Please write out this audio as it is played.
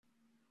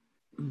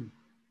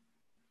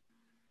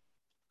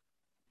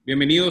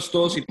Bienvenidos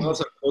todos y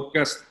todas al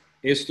podcast.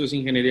 Esto es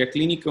Ingeniería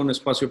Clínica, un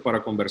espacio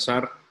para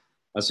conversar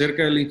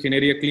acerca de la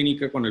ingeniería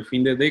clínica con el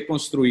fin de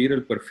deconstruir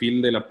el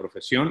perfil de la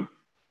profesión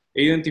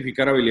e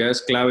identificar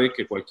habilidades clave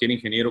que cualquier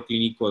ingeniero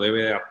clínico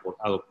debe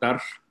adoptar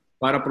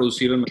para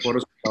producir el mejor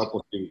resultado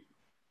posible.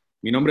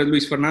 Mi nombre es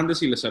Luis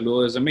Fernández y les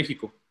saludo desde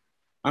México.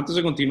 Antes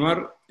de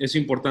continuar, es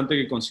importante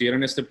que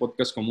consideren este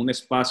podcast como un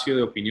espacio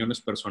de opiniones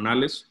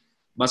personales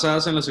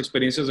basadas en las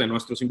experiencias de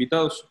nuestros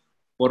invitados,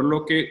 por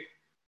lo que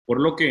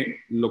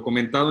lo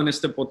comentado en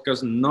este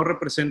podcast no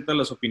representa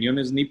las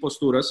opiniones ni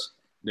posturas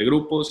de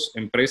grupos,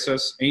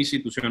 empresas e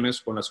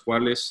instituciones con las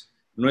cuales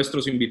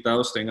nuestros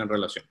invitados tengan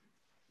relación.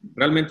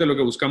 Realmente lo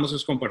que buscamos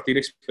es compartir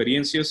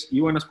experiencias y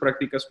buenas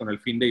prácticas con el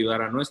fin de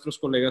ayudar a nuestros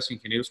colegas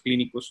ingenieros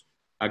clínicos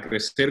a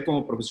crecer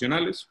como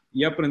profesionales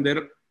y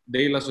aprender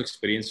de las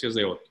experiencias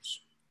de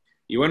otros.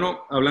 Y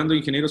bueno, hablando de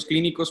ingenieros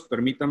clínicos,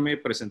 permítanme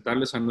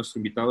presentarles a nuestro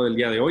invitado del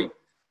día de hoy,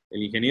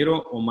 el ingeniero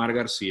Omar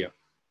García.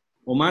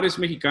 Omar es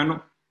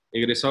mexicano,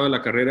 egresado de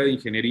la carrera de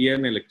Ingeniería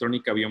en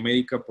Electrónica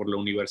Biomédica por la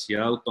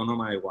Universidad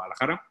Autónoma de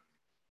Guadalajara.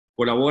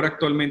 Colabora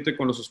actualmente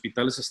con los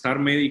hospitales Star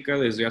Médica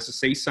desde hace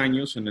 6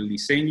 años en el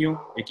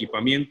diseño,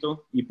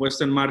 equipamiento y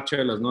puesta en marcha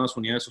de las nuevas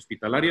unidades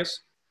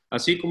hospitalarias,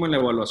 así como en la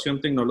evaluación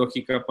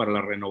tecnológica para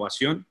la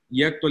renovación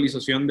y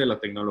actualización de la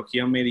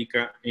tecnología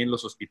médica en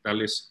los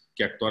hospitales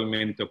que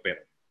actualmente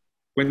operan.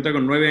 Cuenta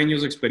con 9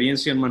 años de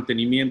experiencia en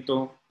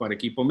mantenimiento para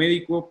equipo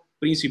médico,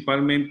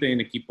 principalmente en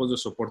equipos de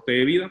soporte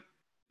de vida.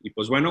 Y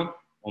pues bueno,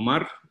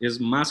 Omar, es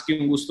más que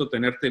un gusto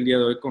tenerte el día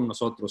de hoy con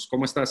nosotros.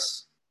 ¿Cómo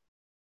estás?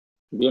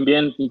 Bien,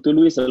 bien. ¿Y tú,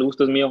 Luis? El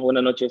gusto es mío.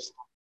 Buenas noches.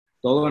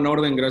 Todo en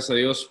orden, gracias a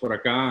Dios, por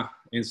acá,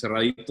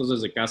 encerraditos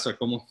desde casa.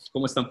 ¿Cómo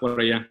están por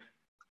allá?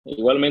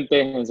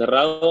 Igualmente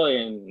encerrado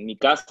en mi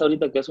casa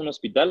ahorita, que es un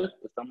hospital,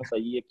 estamos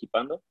allí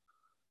equipando.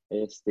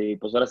 Pues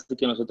ahora sí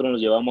que nosotros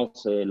nos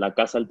llevamos la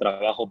casa al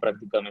trabajo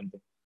prácticamente.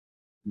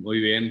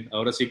 Muy bien,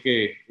 ahora sí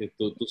que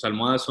tus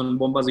almohadas son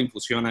bombas de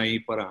infusión ahí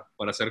para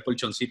hacer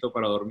colchoncito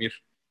para dormir.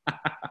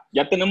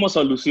 Ya tenemos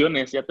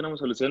soluciones,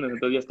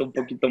 entonces ya está un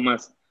poquito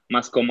más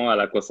cómoda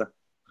la cosa.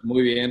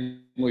 Muy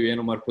bien,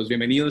 Omar. Pues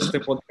bienvenido a este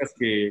podcast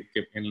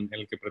en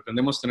el que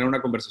pretendemos tener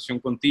una conversación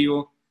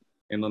contigo,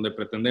 en donde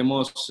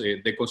pretendemos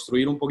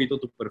deconstruir un poquito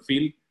tu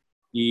perfil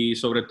y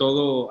sobre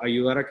todo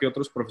ayudar a que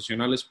otros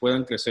profesionales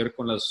puedan crecer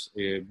con las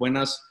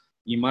buenas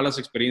y malas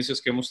experiencias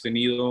que hemos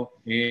tenido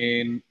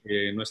en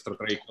nuestra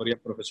trayectoria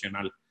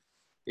profesional.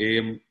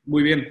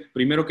 Muy bien,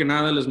 primero que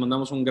nada les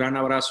mandamos un gran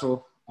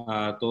abrazo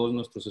a todos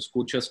nuestros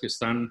escuchas que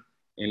están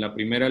en la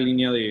primera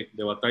línea de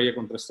batalla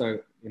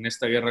en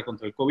esta guerra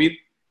contra el COVID.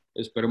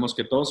 Esperemos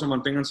que todos se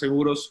mantengan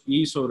seguros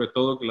y sobre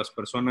todo que las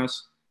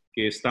personas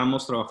que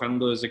estamos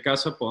trabajando desde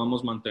casa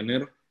podamos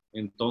mantener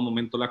en todo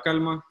momento la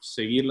calma,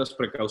 seguir las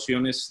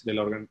precauciones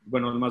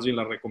más bien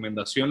las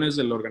recomendaciones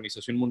de la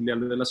Organización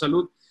Mundial de la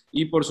Salud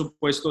y por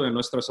supuesto de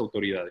nuestras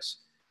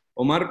autoridades.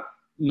 Omar,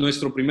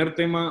 nuestro primer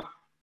tema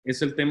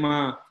es el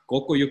tema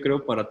coco, yo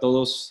creo, para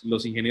todos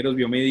los ingenieros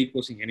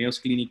biomédicos, ingenieros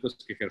clínicos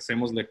que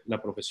ejercemos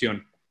la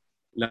profesión.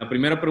 La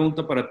primera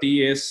pregunta para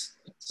ti es,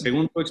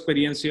 según tu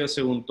experiencia,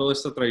 según toda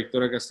esta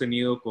trayectoria que has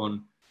tenido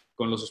con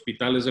los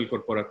hospitales del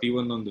corporativo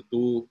en donde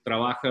tú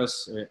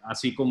trabajas,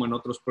 así como en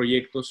otros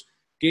proyectos,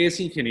 ¿qué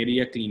es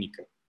ingeniería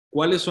clínica?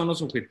 ¿Cuáles son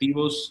los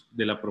objetivos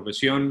de la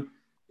profesión?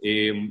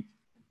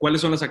 ¿Cuáles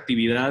son las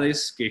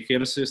actividades que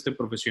ejerce este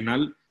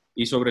profesional?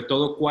 Y sobre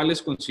todo,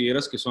 ¿cuáles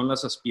consideras que son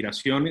las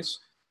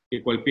aspiraciones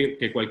que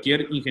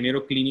cualquier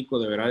ingeniero clínico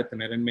deberá de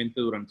tener en mente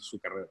durante su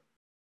carrera?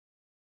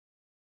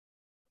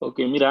 Ok,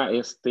 mira,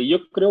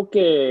 yo creo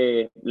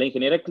que la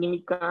ingeniería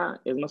clínica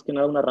es más que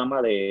nada una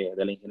rama de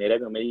la ingeniería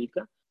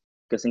biomédica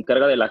que se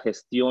encarga de la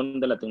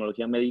gestión de la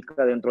tecnología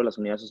médica dentro de las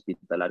unidades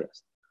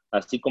hospitalarias,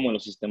 así como en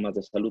los sistemas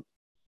de salud.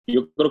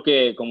 Yo creo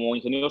que como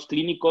ingenieros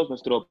clínicos,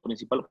 nuestro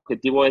principal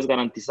objetivo es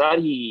garantizar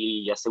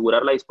y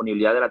asegurar la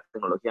disponibilidad de la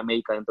tecnología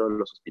médica dentro de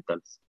los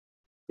hospitales.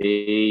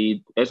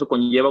 Y eso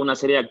conlleva una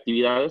serie de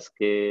actividades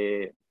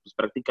que pues,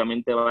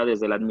 prácticamente va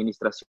desde la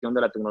administración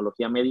de la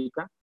tecnología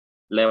médica,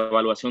 la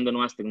evaluación de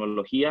nuevas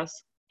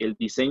tecnologías, el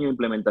diseño e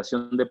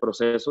implementación de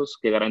procesos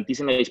que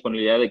garanticen la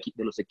disponibilidad de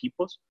los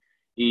equipos.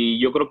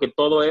 Y yo creo que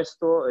todo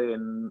esto,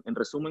 en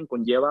resumen,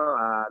 conlleva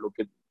a lo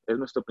que es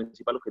nuestro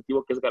principal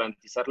objetivo, que es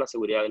garantizar la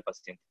seguridad del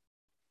paciente.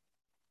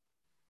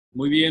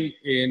 Muy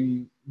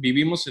bien,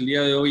 vivimos el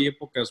día de hoy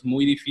épocas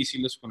muy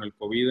difíciles con el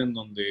COVID, en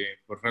donde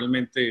pues,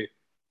 realmente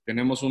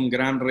tenemos un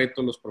gran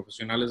reto los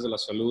profesionales de la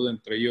salud,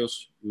 entre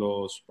ellos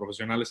los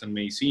profesionales en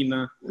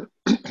medicina,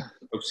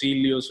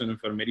 auxilios, en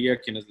enfermería,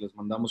 quienes les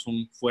mandamos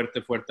un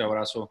fuerte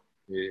abrazo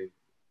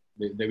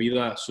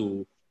debido a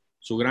su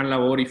gran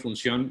labor y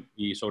función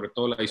y sobre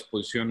todo la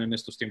disposición en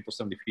estos tiempos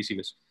tan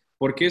difíciles.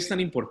 ¿Por qué es tan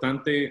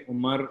importante,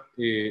 Omar,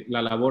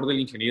 la labor del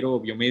ingeniero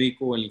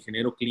biomédico o el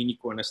ingeniero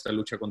clínico en esta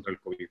lucha contra el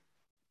COVID?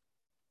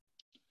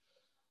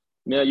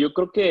 Mira, yo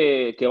creo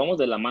que vamos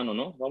de la mano,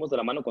 ¿no? Vamos de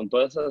la mano con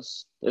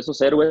todos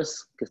esos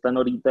héroes que están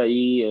ahorita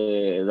ahí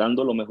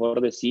dando lo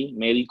mejor de sí,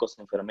 médicos,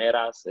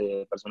 enfermeras,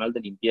 personal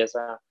de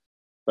limpieza,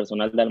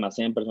 personal de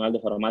almacén, personal de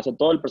farmacia,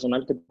 todo el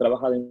personal que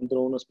trabaja dentro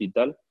de un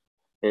hospital.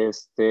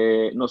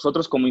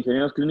 Nosotros como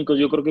ingenieros clínicos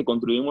yo creo que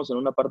contribuimos en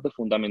una parte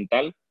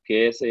fundamental,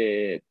 que es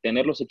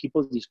tener los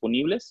equipos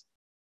disponibles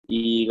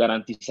y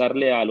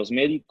garantizarle a los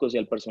médicos y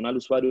al personal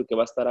usuario que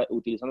va a estar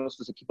utilizando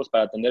estos equipos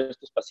para atender a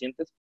estos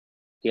pacientes,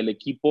 que el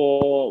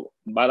equipo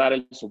va a dar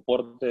el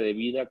soporte de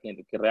vida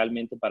que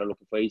realmente para lo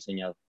que fue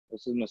diseñado.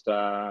 Esa es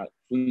nuestra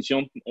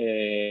función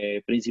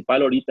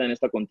principal ahorita en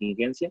esta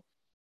contingencia.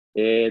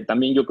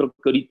 También yo creo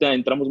que ahorita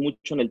entramos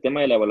mucho en el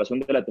tema de la evaluación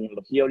de la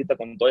tecnología, ahorita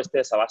con todo este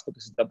desabasto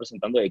que se está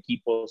presentando de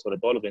equipos, sobre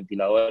todo los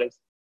ventiladores,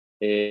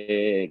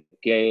 que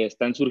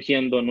están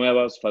surgiendo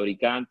nuevos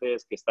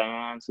fabricantes, que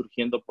están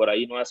surgiendo por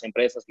ahí nuevas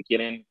empresas que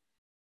quieren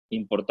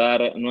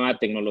importar nueva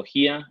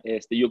tecnología.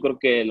 Yo creo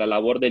que la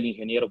labor del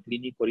ingeniero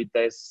clínico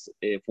ahorita es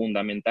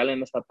fundamental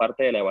en esta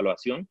parte de la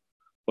evaluación,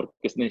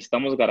 porque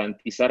necesitamos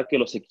garantizar que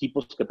los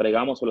equipos que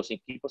traigamos o los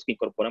equipos que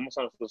incorporemos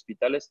a nuestros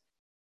hospitales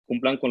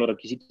cumplan con los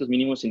requisitos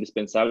mínimos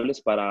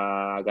indispensables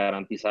para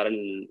garantizar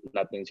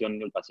la atención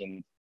del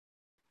paciente.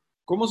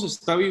 ¿Cómo se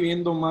está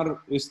viviendo, Omar,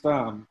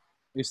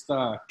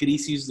 esta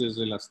crisis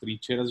desde las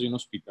trincheras de un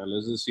hospital?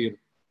 Es decir,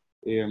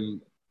 eh,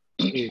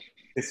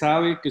 se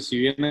sabe que si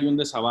bien hay un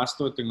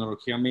desabasto de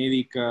tecnología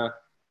médica,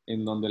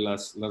 en donde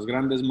las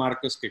grandes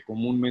marcas que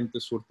comúnmente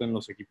surten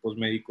los equipos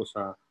médicos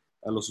a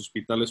los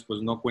hospitales,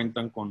 pues no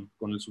cuentan con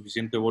el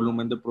suficiente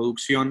volumen de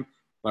producción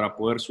para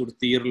poder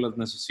surtir las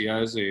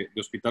necesidades de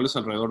hospitales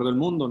alrededor del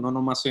mundo, no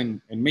nomás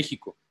en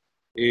México.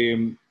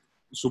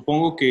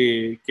 Supongo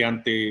que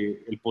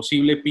ante el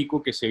posible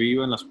pico que se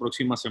viva en las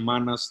próximas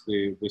semanas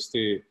de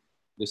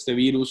este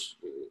virus,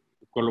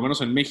 por lo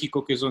menos en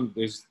México, que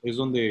es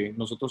donde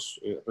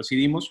nosotros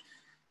residimos,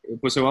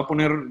 pues se va a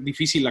poner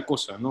difícil la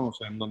cosa, ¿no? O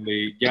sea, en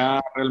donde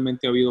ya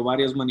realmente ha habido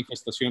varias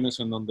manifestaciones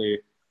en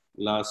donde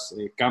las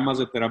camas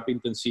de terapia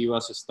intensiva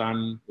se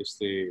están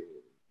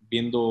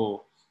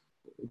viendo,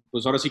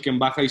 pues ahora sí que en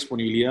baja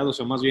disponibilidad, o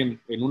sea, más bien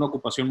en una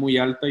ocupación muy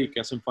alta y que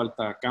hacen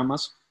falta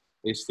camas.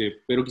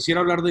 Pero quisiera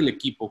hablar del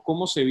equipo.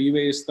 ¿Cómo se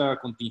vive esta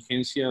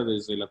contingencia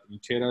desde la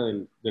trinchera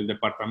del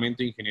Departamento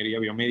de Ingeniería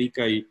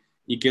Biomédica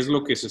y qué es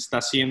lo que se está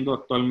haciendo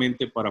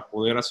actualmente para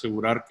poder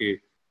asegurar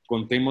que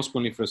contemos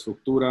con la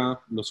infraestructura,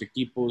 los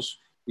equipos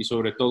y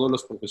sobre todo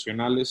los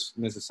profesionales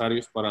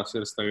necesarios para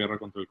hacer esta guerra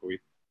contra el COVID?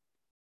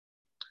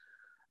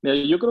 Mira,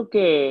 yo creo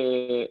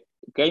que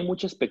hay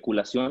mucha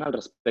especulación al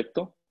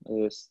respecto.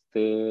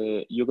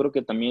 Yo creo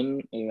que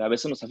también a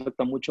veces nos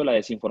afecta mucho la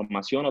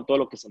desinformación o todo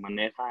lo que se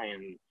maneja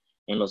en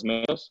los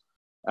medios,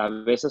 a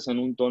veces en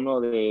un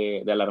tono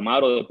de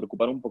alarmar o de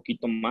preocupar un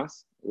poquito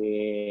más.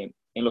 En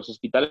los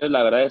hospitales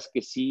la verdad es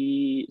que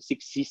sí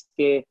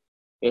existe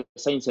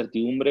esa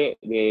incertidumbre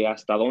de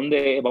hasta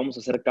dónde vamos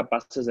a ser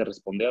capaces de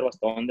responder o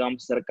hasta dónde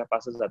vamos a ser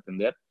capaces de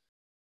atender.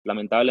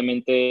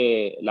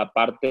 Lamentablemente, la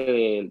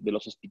parte de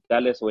los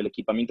hospitales o el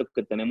equipamiento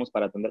que tenemos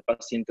para atender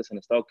pacientes en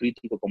estado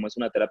crítico, como es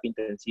una terapia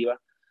intensiva,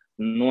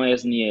 no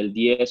es ni el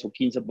 10 o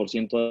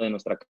 15% de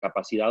nuestra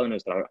capacidad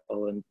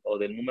o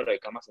del número de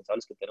camas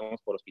sensibles que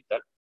tenemos por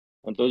hospital.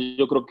 Entonces,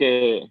 yo creo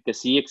que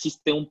sí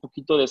existe un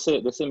poquito de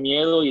ese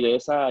miedo y de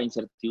esa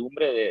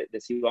incertidumbre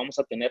de si vamos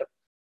a tener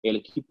el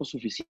equipo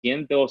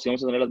suficiente o si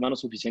vamos a tener las manos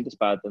suficientes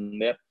para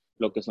atender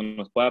lo que se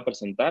nos pueda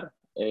presentar.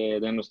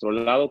 De nuestro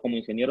lado, como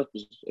ingenieros,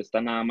 pues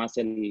está nada más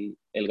el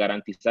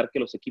garantizar que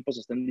los equipos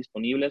estén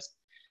disponibles,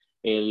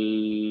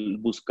 el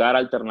buscar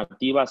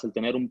alternativas, el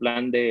tener un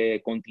plan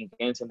de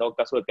contingencia en dado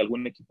caso de que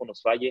algún equipo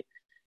nos falle,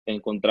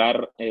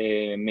 encontrar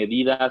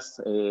medidas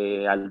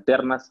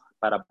alternas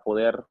para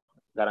poder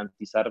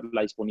garantizar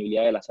la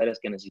disponibilidad de las áreas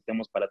que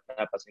necesitemos para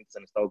tener a pacientes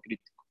en estado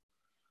crítico.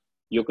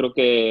 Yo creo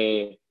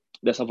que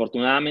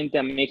desafortunadamente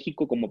a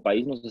México como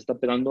país nos está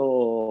pegando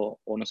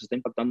o nos está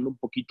impactando un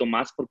poquito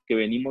más porque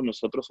venimos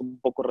nosotros un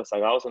poco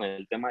rezagados en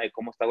el tema de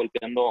cómo está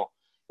golpeando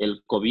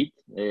el COVID.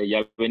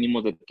 Ya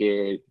venimos de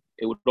que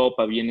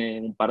Europa viene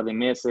un par de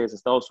meses,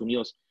 Estados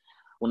Unidos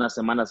unas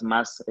semanas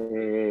más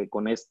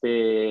con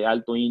este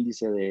alto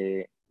índice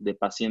de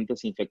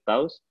pacientes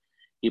infectados.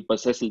 Y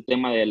pues es el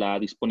tema de la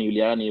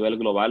disponibilidad a nivel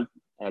global.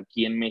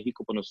 Aquí en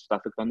México pues nos está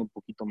afectando un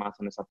poquito más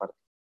en esa parte.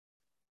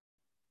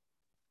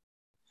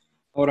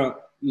 Ahora,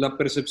 la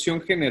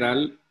percepción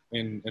general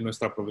en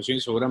nuestra profesión,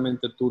 y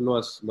seguramente tú lo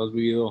has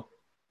vivido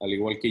al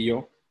igual que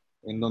yo,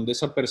 en donde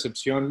esa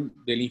percepción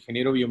del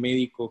ingeniero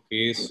biomédico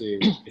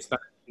está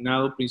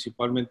destinado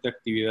principalmente a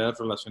actividades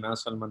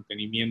relacionadas al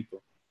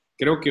mantenimiento.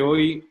 Creo que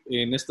hoy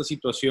en esta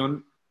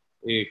situación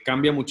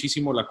cambia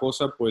muchísimo la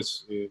cosa,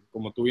 pues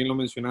como tú bien lo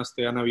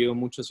mencionaste, han habido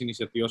muchas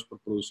iniciativas por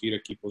producir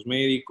equipos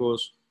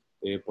médicos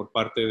por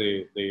parte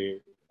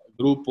de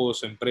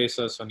grupos,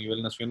 empresas a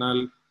nivel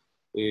nacional.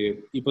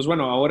 Y pues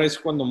bueno, ahora es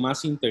cuando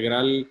más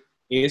integral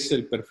es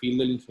el perfil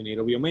del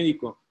ingeniero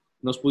biomédico.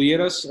 ¿Nos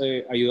pudieras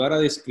ayudar a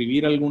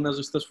describir algunas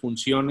de estas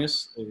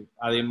funciones,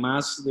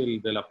 además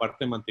de la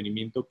parte de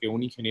mantenimiento que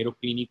un ingeniero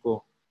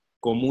clínico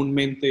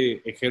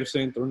comúnmente ejerce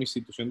dentro de una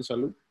institución de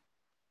salud?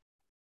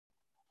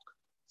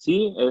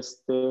 Sí,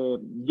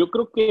 yo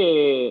creo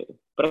que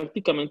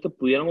prácticamente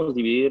pudiéramos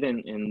dividir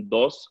en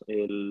dos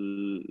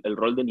el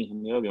rol del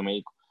ingeniero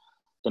biomédico.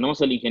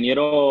 Tenemos el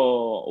ingeniero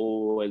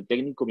o el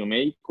técnico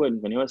biomédico, el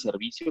ingeniero de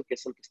servicio, que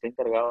es el que está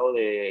encargado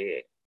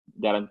de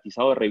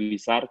garantizado de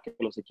revisar que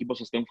los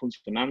equipos estén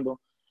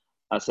funcionando,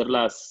 hacer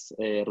las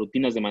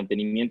rutinas de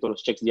mantenimiento,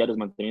 los checks diarios,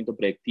 mantenimiento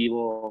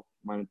predictivo,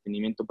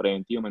 mantenimiento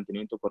preventivo,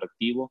 mantenimiento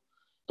correctivo,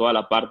 toda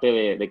la parte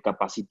de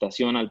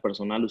capacitación al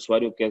personal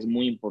usuario, que es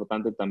muy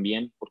importante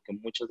también, porque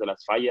muchas de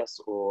las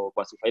fallas o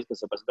quasi fallas que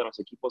se presentan en los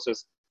equipos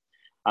es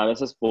a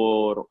veces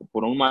por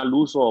un mal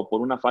uso o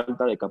por una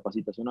falta de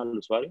capacitación al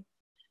usuario.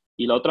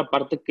 Y la otra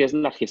parte que es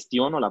la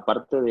gestión o la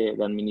parte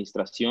de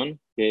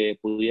administración, que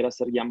pudiera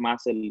ser ya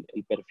más el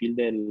perfil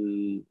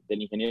del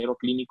ingeniero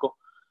clínico,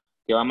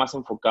 que va más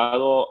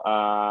enfocado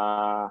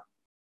a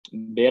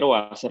ver o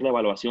a hacer la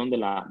evaluación de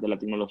la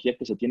tecnología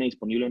que se tiene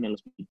disponible en el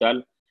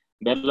hospital,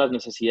 ver las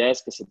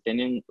necesidades que se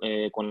tienen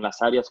con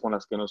las áreas con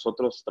las que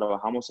nosotros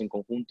trabajamos en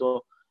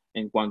conjunto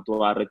en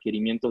cuanto a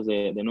requerimientos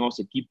de nuevos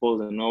equipos,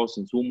 de nuevos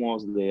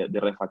insumos, de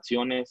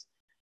refacciones,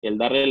 el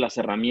darle las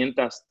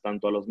herramientas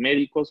tanto a los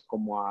médicos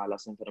como a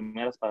las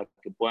enfermeras para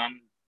que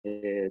puedan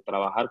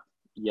trabajar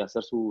y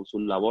hacer su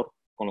labor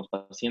con los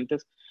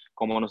pacientes,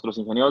 como a nuestros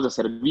ingenieros de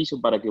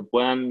servicio para que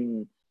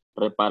puedan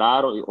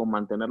reparar o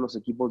mantener los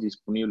equipos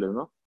disponibles,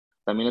 ¿no?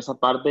 También esa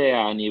parte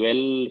a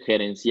nivel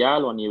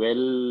gerencial o a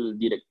nivel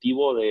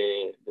directivo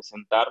de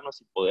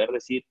sentarnos y poder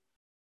decir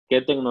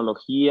qué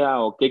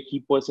tecnología o qué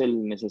equipo es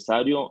el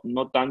necesario,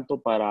 no tanto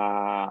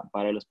para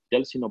el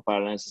hospital, sino para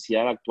la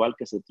necesidad actual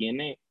que se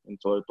tiene,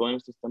 sobre todo en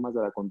estos temas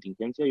de la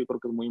contingencia. Yo creo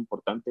que es muy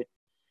importante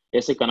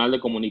ese canal de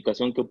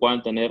comunicación que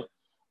puedan tener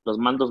los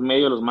mandos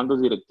medios, los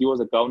mandos directivos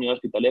de cada unidad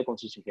hospitalaria con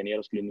sus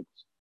ingenieros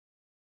clínicos.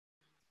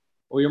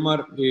 Oye,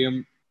 Omar,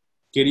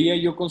 quería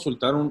yo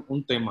consultar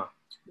un tema.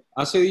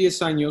 Hace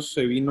 10 años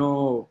se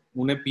vino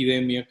una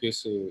epidemia que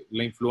es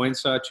la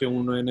influenza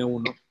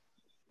H1N1,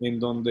 en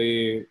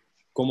donde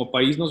como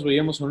país nos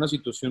veíamos en una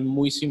situación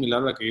muy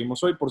similar a la que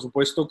vivimos hoy. Por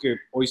supuesto que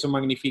hoy se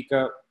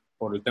magnifica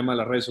por el tema de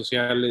las redes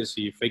sociales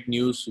y fake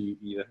news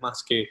y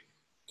demás que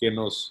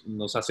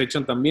nos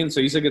acechan también.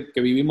 Se dice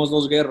que vivimos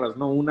dos guerras,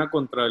 ¿no? Una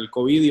contra el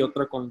COVID y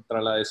otra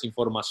contra la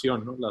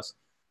desinformación, ¿no? Las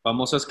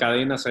famosas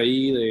cadenas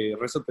ahí de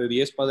rézate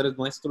 10 Padres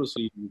Nuestros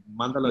y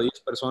mándala a 10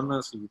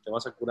 personas y te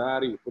vas a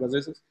curar y puras de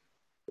esas.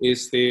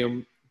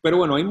 Pero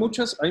bueno, hay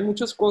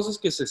muchas cosas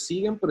que se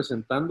siguen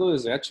presentando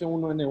desde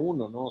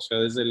H1N1, ¿no? O sea,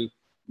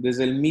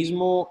 desde el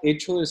mismo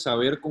hecho de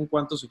saber con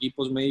cuántos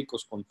equipos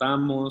médicos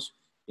contamos,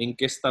 en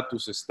qué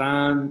estatus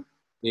están,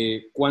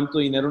 cuánto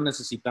dinero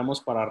necesitamos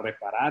para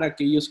reparar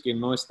aquellos que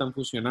no están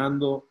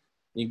funcionando.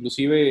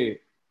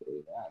 Inclusive,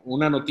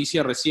 una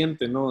noticia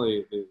reciente, ¿no?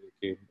 De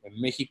que en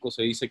México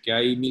se dice que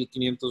hay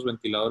 1,500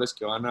 ventiladores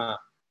que van a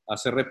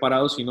ser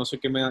reparados y no sé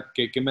qué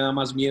me da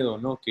más miedo,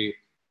 ¿no? Que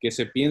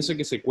se piense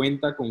que se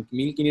cuenta con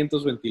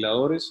 1,500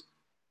 ventiladores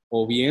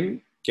o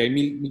bien que hay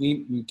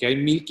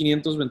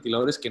 1,500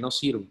 ventiladores que no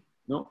sirven,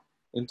 ¿no?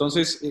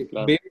 Entonces,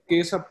 Claro. ver que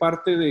esa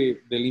parte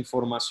de la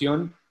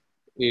información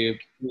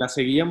la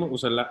seguíamos, o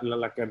sea,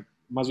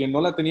 más bien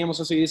no la teníamos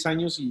hace 10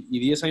 años y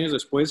 10 años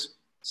después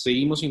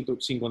seguimos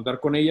sin contar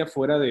con ella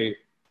fuera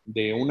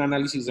de un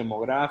análisis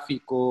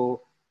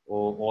demográfico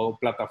o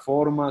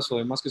plataformas o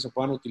demás que se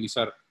puedan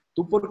utilizar.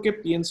 ¿Tú por qué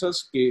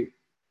piensas que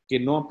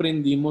no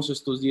aprendimos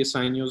estos 10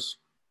 años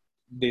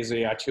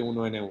desde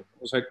H1N1?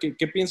 O sea,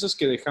 ¿qué piensas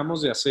que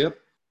dejamos de hacer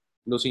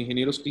los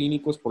ingenieros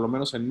clínicos, por lo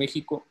menos en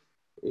México,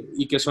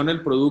 y que son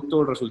el producto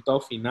o el resultado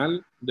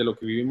final de lo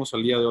que vivimos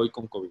al día de hoy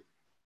con COVID?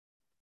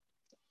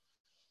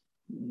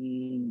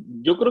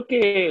 Yo creo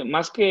que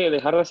más que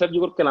dejar de hacer,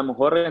 yo creo que a lo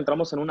mejor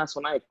entramos en una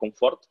zona de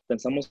confort.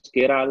 Pensamos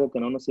que era algo que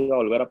no nos iba a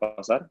volver a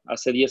pasar.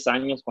 Hace 10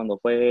 años, cuando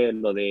fue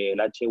lo del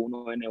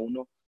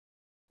H1N1,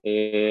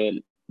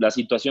 la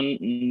situación,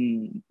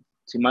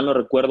 si mal no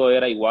recuerdo,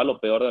 era igual o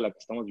peor de la que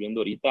estamos viendo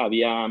ahorita.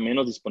 Había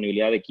menos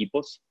disponibilidad de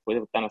equipos.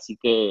 Fue tan así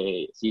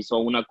que se hizo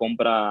una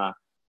compra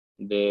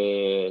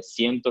de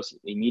cientos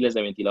y miles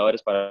de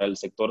ventiladores para el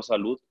sector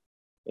salud.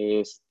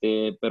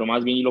 Pero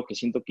más bien lo que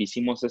siento que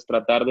hicimos es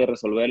tratar de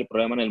resolver el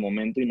problema en el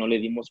momento y no le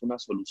dimos una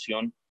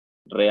solución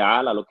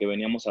real a lo que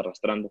veníamos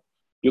arrastrando.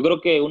 Yo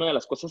creo que una de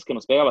las cosas que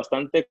nos pega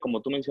bastante,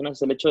 como tú mencionas,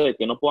 es el hecho de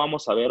que no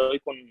podamos saber hoy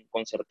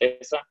con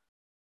certeza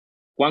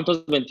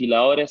cuántos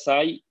ventiladores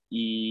hay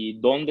y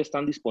dónde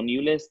están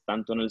disponibles,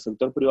 tanto en el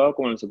sector privado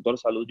como en el sector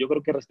salud. Yo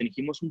creo que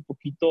restringimos un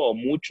poquito o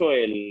mucho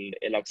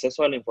el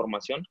acceso a la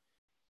información,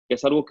 que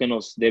es algo que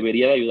nos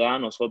debería de ayudar a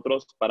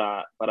nosotros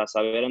para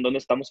saber en dónde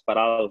estamos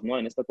parados, ¿no?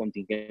 En esta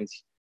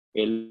contingencia.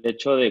 El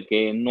hecho de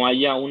que no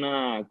haya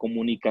una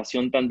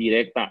comunicación tan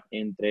directa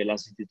entre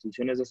las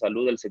instituciones de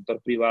salud del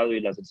sector privado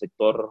y las del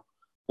sector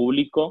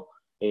público,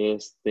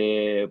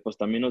 pues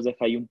también nos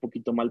deja ahí un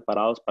poquito mal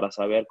parados para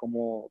saber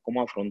cómo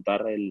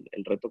afrontar el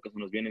reto que se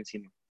nos viene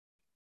encima.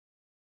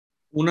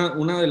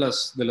 Una de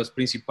las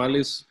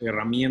principales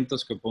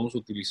herramientas que podemos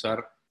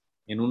utilizar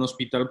en un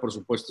hospital, por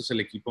supuesto, es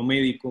el equipo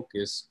médico,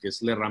 que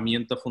es la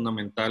herramienta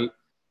fundamental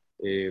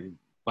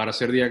para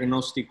hacer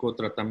diagnóstico,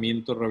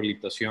 tratamiento,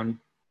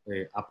 rehabilitación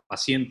a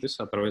pacientes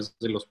a través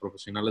de los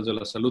profesionales de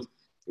la salud.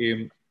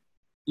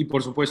 Y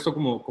por supuesto,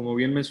 como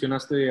bien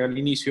mencionaste al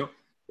inicio,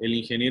 el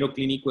ingeniero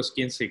clínico es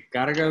quien se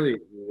encarga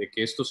de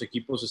que estos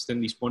equipos estén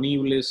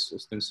disponibles,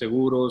 estén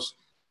seguros,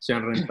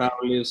 sean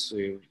rentables,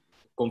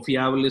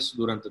 confiables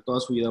durante toda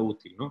su vida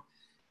útil, ¿no?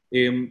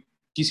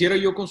 Quisiera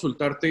yo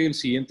consultarte el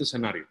siguiente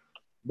escenario.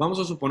 Vamos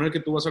a suponer que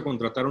tú vas a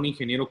contratar a un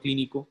ingeniero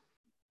clínico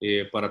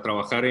para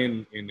trabajar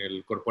en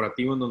el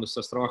corporativo en donde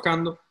estás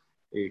trabajando,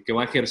 que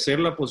va a ejercer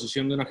la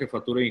posición de una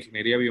jefatura de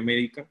ingeniería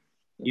biomédica,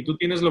 y tú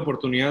tienes la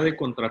oportunidad de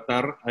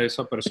contratar a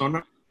esa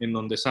persona en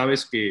donde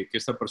sabes que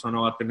esta persona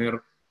va a tener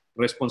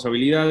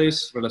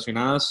responsabilidades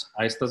relacionadas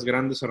a estas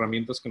grandes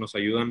herramientas que nos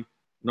ayudan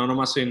no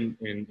nomás en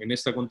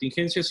esta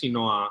contingencia,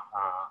 sino a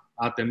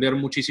atender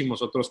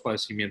muchísimos otros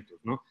padecimientos,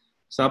 ¿no?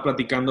 Estaba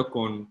platicando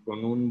con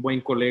un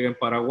buen colega en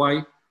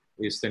Paraguay,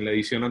 en la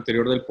edición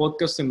anterior del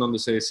podcast, en donde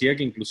se decía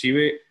que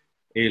inclusive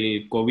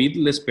el COVID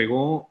les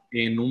pegó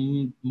en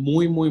un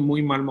muy, muy,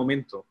 muy mal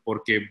momento,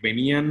 porque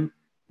venían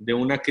de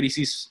una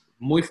crisis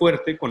muy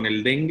fuerte con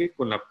el dengue,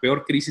 con la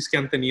peor crisis que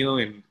han tenido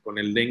con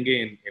el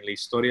dengue en la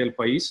historia del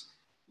país,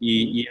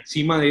 y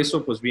encima de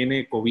eso, pues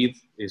viene COVID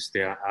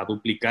a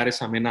duplicar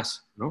esa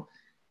amenaza, ¿no?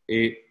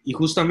 Y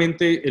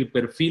justamente el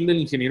perfil del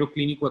ingeniero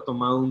clínico ha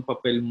tomado un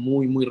papel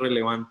muy, muy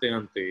relevante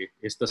ante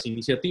estas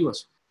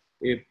iniciativas.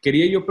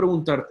 Quería yo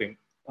preguntarte,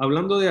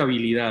 hablando de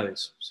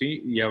habilidades,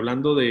 ¿sí? Y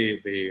hablando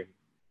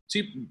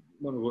sí,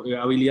 bueno,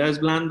 habilidades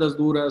blandas,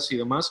 duras y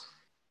demás,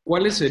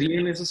 ¿cuáles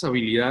serían esas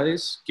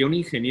habilidades que un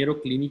ingeniero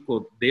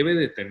clínico debe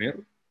de tener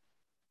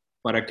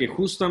para que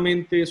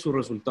justamente su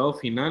resultado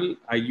final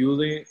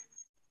ayude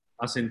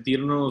a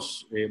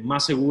sentirnos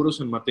más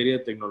seguros en materia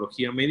de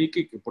tecnología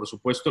médica y que, por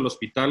supuesto, el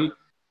hospital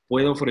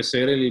pueda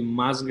ofrecer el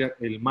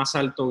más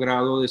alto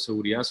grado de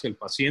seguridad hacia el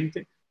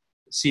paciente,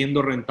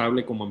 siendo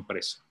rentable como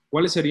empresa?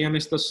 ¿Cuáles serían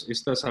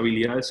estas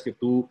habilidades que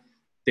tú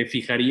te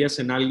fijarías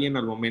en alguien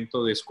al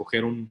momento de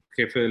escoger un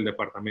jefe del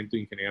departamento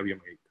de ingeniería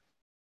biomédica?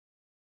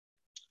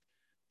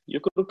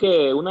 Yo creo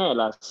que una de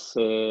las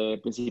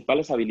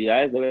principales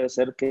habilidades debe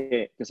ser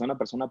que sea una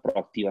persona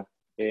proactiva.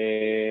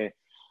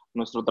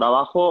 Nuestro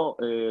trabajo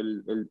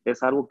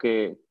es algo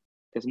que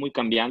es muy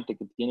cambiante,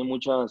 que tiene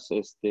muchas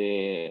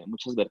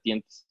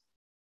vertientes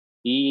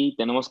y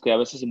tenemos que a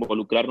veces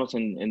involucrarnos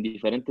en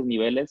diferentes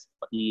niveles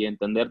y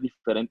entender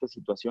diferentes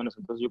situaciones.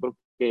 Entonces yo creo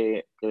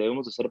que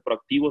debemos de ser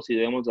proactivos y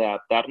debemos de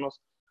adaptarnos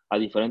a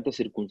diferentes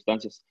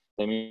circunstancias.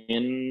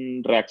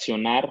 También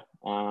reaccionar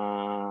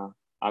a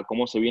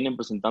cómo se vienen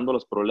presentando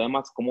los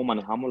problemas, cómo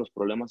manejamos los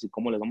problemas y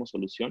cómo les damos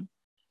solución.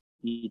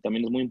 Y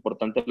también es muy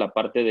importante la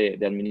parte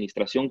de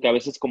administración, que a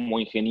veces como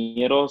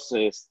ingenieros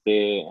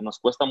nos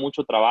cuesta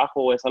mucho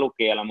trabajo, es algo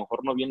que a lo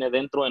mejor no viene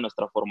dentro de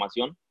nuestra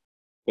formación,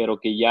 pero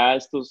que ya a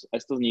estos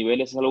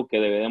niveles es algo que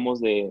debemos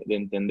de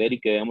entender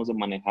y que debemos de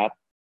manejar,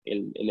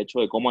 el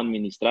hecho de cómo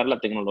administrar la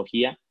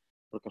tecnología,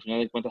 porque al final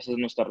de cuentas es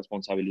nuestra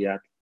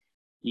responsabilidad.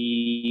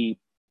 Y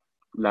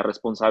la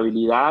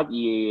responsabilidad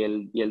y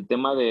el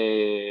tema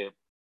de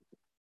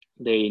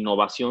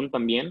innovación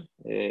también,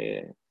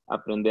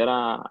 aprender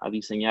a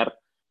diseñar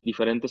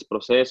diferentes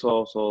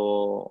procesos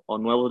o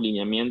nuevos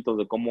lineamientos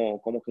de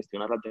cómo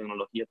gestionar la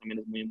tecnología también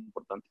es muy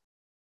importante.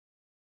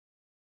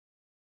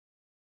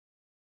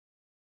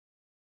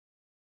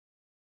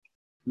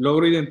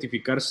 Logro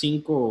identificar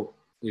 5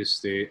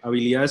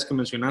 habilidades que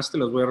mencionaste,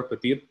 las voy a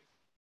repetir: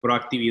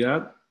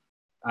 proactividad,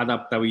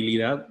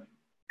 adaptabilidad,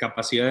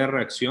 capacidad de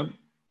reacción,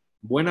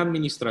 buena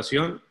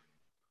administración,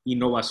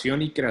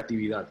 innovación y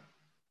creatividad.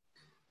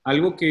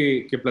 Algo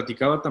que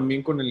platicaba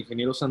también con el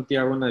ingeniero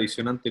Santiago en la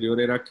edición anterior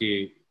era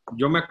que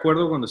yo me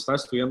acuerdo cuando estaba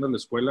estudiando en la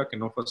escuela, que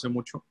no fue hace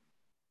mucho,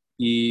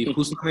 y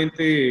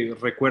justamente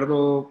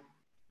recuerdo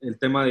el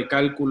tema de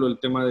cálculo, el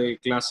tema de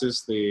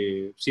clases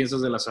de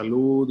ciencias de la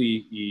salud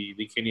y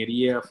de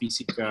ingeniería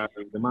física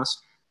y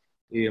demás.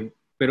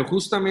 Pero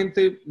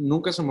justamente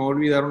nunca se me va a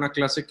olvidar una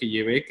clase que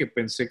llevé que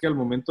pensé que al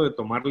momento de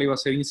tomarla iba a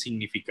ser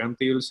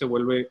insignificante y él se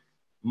vuelve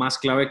más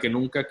clave que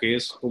nunca, que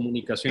es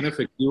comunicación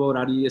efectiva,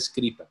 oral y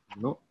escrita,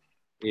 ¿no?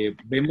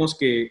 Vemos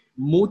que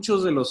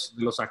muchos de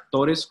los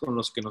actores con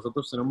los que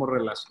nosotros tenemos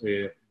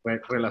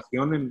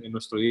relación en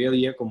nuestro día a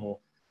día,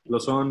 como lo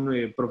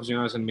son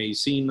profesionales en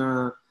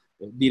medicina,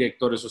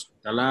 directores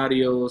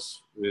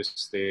hospitalarios,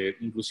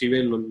 inclusive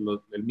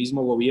el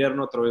mismo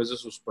gobierno a través de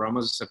sus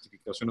programas de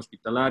certificación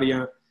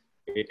hospitalaria,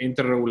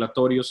 entes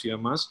regulatorios y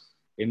demás,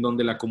 en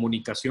donde la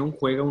comunicación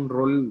juega un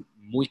rol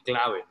muy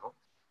clave, ¿no?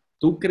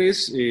 ¿Tú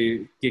crees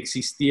que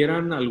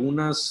existieran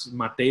algunas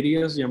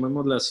materias,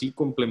 llamémoslas así,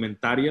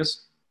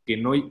 complementarias, que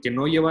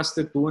no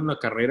llevaste tú en la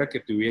carrera que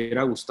te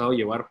hubiera gustado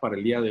llevar para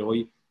el día de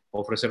hoy,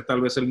 ofrecer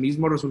tal vez el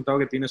mismo resultado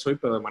que tienes hoy,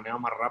 pero de manera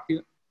más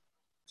rápida?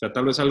 O sea,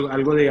 tal vez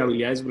algo de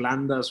habilidades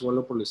blandas o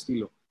algo por el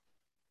estilo.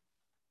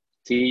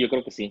 Sí, yo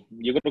creo que sí.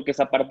 Yo creo que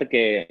esa parte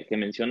que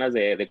mencionas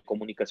de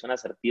comunicación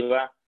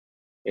asertiva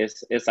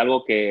es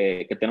algo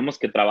que tenemos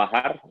que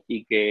trabajar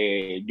y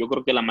que yo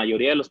creo que la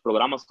mayoría de los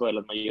programas o de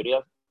la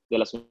mayoría de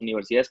las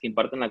universidades que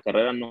imparten la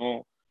carrera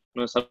no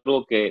es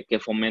algo que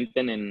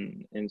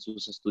fomenten en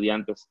sus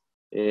estudiantes.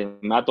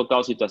 Me ha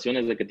tocado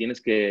situaciones de que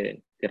tienes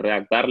que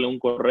redactarle un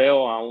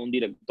correo a un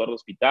director de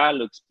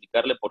hospital o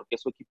explicarle por qué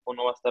su equipo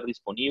no va a estar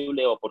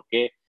disponible o por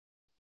qué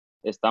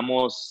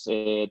estamos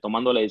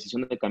tomando la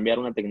decisión de cambiar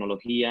una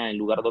tecnología en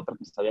lugar de otra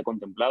que se había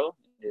contemplado.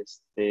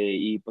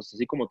 Y pues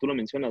así como tú lo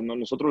mencionas, ¿no?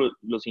 Nosotros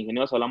los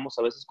ingenieros hablamos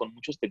a veces con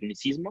muchos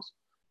tecnicismos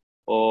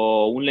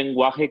o un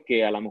lenguaje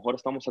que a lo mejor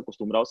estamos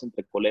acostumbrados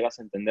entre colegas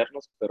a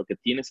entendernos, pero que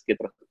tienes que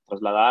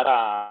trasladar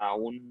a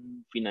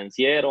un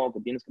financiero,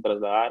 que tienes que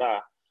trasladar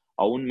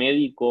a un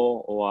médico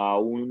o a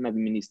un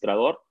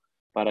administrador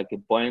para que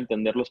pueda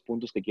entender los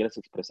puntos que quieres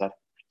expresar.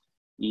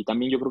 Y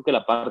también yo creo que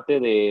la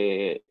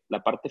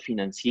parte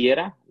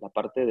financiera, la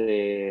parte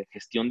de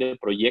gestión de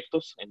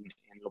proyectos, en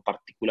lo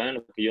particular en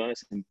lo que yo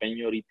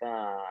desempeño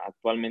ahorita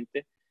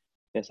actualmente,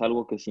 es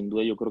algo que sin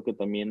duda yo creo que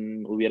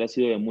también hubiera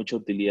sido de mucha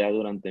utilidad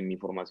durante mi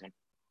formación.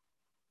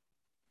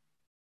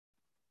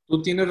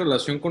 ¿Tú tienes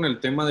relación con el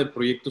tema de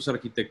proyectos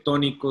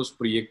arquitectónicos,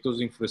 proyectos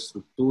de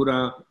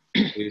infraestructura,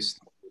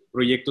 este,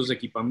 proyectos de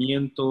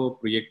equipamiento,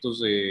 proyectos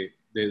de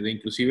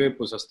inclusive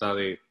pues hasta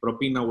de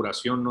propia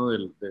inauguración, ¿no?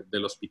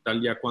 del hospital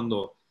ya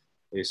cuando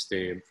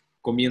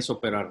comienza a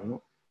operar,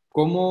 ¿no?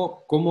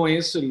 ¿Cómo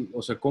es,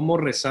 o sea, cómo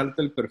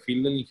resalta el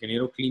perfil del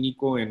ingeniero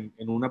clínico en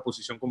una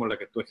posición como la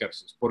que tú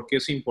ejerces? ¿Por qué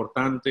es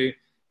importante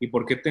y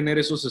por qué tener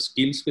esos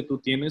skills que tú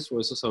tienes o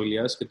esas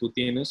habilidades que tú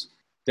tienes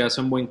te hace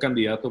un buen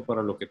candidato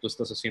para lo que tú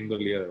estás haciendo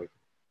el día de hoy?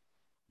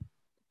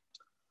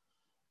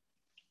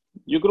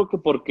 Yo creo que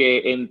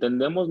porque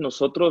entendemos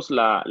nosotros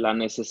la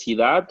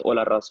necesidad o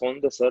la razón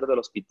de ser del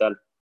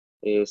hospital.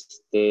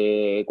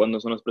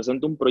 Cuando se nos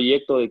presenta un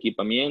proyecto de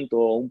equipamiento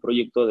o un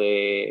proyecto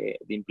de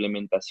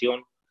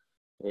implementación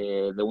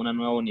de una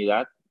nueva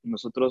unidad,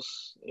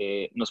 nosotros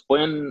nos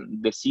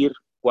pueden decir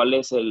cuál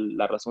es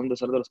la razón de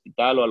ser del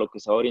hospital o a lo que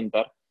se va a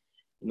orientar.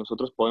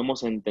 Nosotros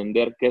podemos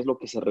entender qué es lo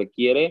que se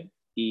requiere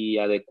y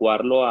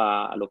adecuarlo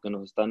a lo que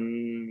nos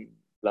están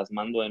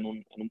plasmando en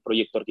un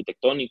proyecto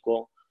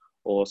arquitectónico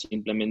o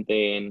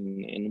simplemente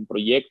en un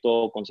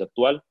proyecto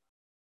conceptual.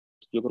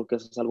 Yo creo que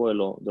eso es algo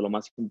de lo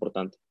más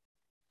importante.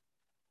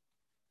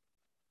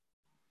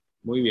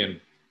 Muy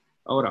bien.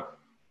 Ahora,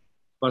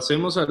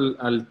 pasemos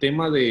al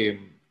tema de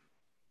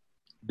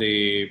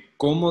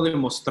cómo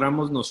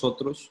demostramos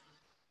nosotros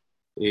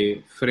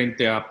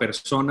frente a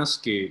personas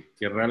que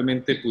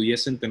realmente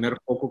pudiesen tener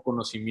poco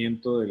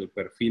conocimiento del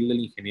perfil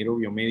del ingeniero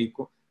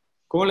biomédico.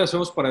 ¿Cómo le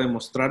hacemos para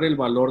demostrar el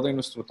valor de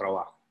nuestro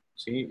trabajo?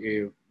 ¿Sí?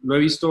 Lo he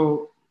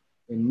visto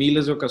en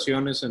miles de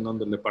ocasiones en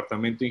donde el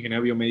Departamento de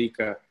Ingeniería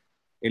Biomédica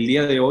el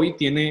día de hoy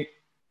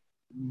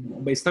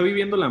está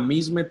viviendo la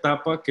misma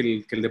etapa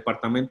que el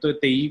Departamento de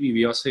TI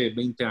vivió hace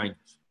 20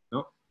 años,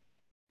 ¿no?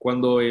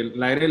 Cuando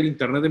la era del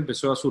Internet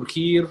empezó a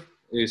surgir,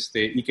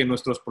 y que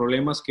nuestros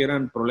problemas, que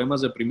eran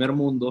problemas de primer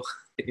mundo,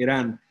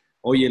 eran,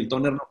 oye, el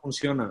tóner no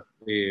funciona,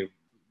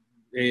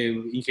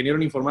 ingeniero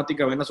en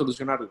informática, ven a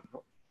solucionarlo,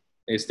 ¿no?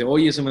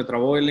 Oye, se me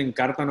trabó el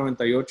Encarta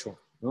 98,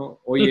 ¿no?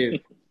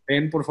 Oye,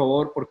 ven por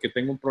favor porque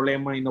tengo un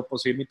problema y no puedo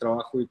seguir mi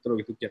trabajo y todo lo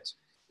que tú quieras.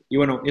 Y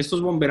bueno,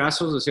 estos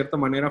bomberazos de cierta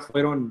manera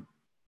fueron,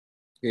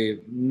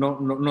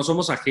 no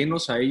somos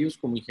ajenos a ellos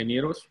como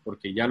ingenieros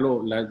porque ya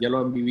lo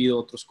han vivido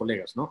otros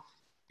colegas, ¿no?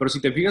 Pero si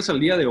te fijas al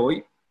día de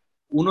hoy,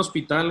 un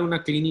hospital,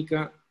 una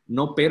clínica,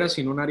 no opera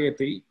sin un área de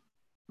TI.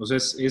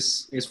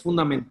 Entonces, es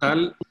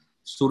fundamental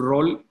su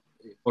rol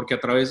porque a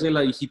través de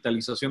la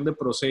digitalización de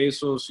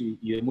procesos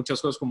y de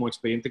muchas cosas como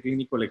expediente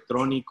clínico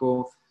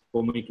electrónico,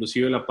 como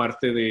inclusive la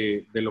parte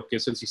de lo que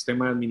es el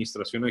sistema de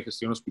administración de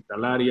gestión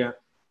hospitalaria,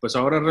 pues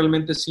ahora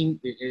realmente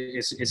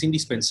es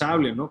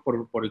indispensable, ¿no?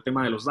 Por el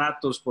tema de los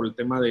datos, por el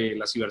tema de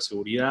la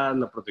ciberseguridad,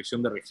 la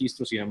protección de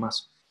registros y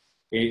demás.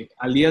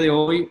 Al día de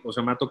hoy, o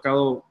sea, me ha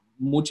tocado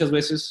muchas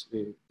veces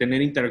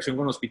tener interacción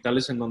con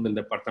hospitales en donde el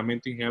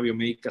departamento de ingeniería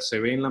biomédica se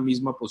ve en la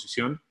misma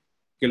posición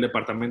que el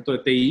departamento de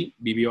TI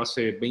vivió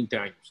hace 20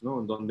 años,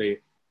 ¿no? En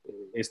donde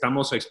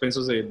estamos a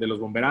expensas de los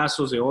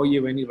bomberazos, de oye,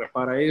 ven y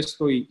repara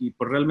esto, y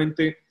pues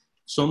realmente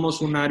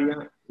somos un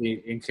área,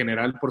 en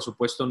general, por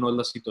supuesto, no es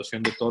la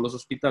situación de todos los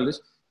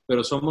hospitales,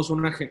 pero somos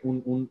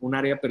un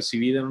área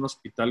percibida en un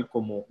hospital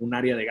como un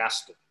área de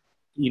gasto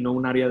y no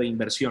un área de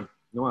inversión,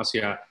 ¿no?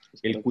 Hacia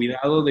el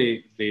cuidado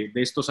de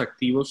estos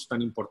activos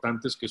tan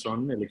importantes que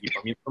son el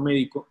equipamiento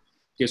médico,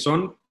 que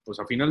son, pues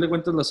a final de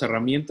cuentas, las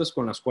herramientas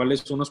con las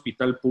cuales un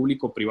hospital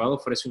público o privado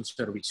ofrece un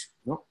servicio,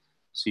 ¿no?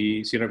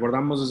 Si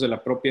recordamos desde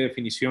la propia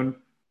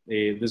definición,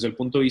 desde el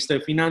punto de vista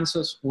de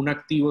finanzas, un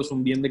activo es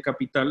un bien de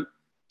capital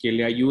que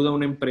le ayuda a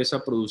una empresa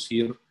a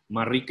producir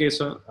más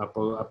riqueza,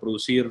 a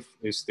producir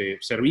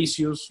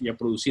servicios y a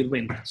producir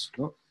ventas,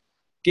 ¿no?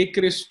 ¿Qué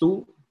crees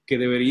tú que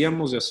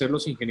deberíamos de hacer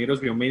los ingenieros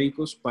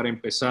biomédicos para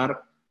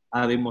empezar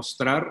a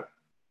demostrar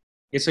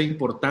esa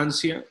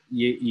importancia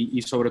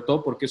y sobre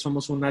todo porque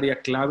somos un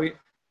área clave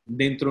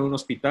dentro de un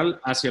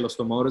hospital hacia los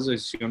tomadores de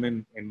decisión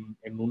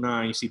en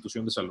una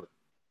institución de salud?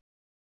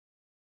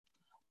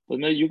 Pues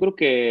mira, yo creo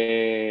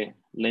que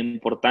la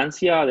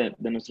importancia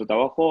de nuestro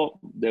trabajo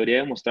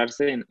debería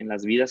demostrarse en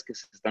las vidas que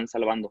se están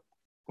salvando,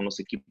 con los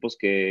equipos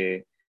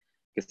que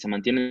se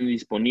mantienen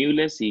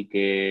disponibles y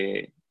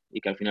que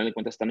y que al final de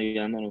cuentas están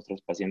ayudando a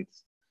nuestros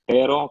pacientes.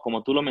 Pero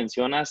como tú lo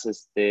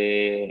mencionas,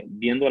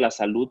 viendo la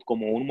salud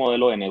como un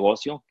modelo de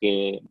negocio,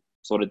 que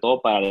sobre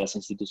todo para las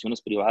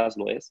instituciones privadas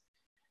lo es,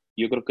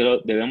 yo creo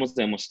que debemos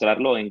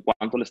demostrarlo en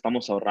cuánto le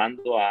estamos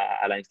ahorrando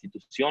a la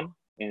institución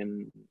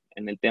en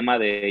el tema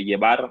de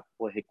llevar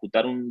o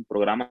ejecutar un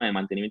programa de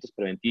mantenimiento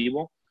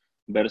preventivo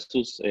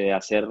versus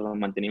hacer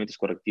mantenimientos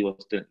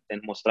correctivos.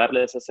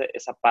 Mostrarles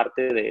esa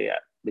parte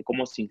de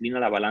cómo se inclina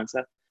la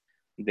balanza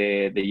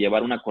de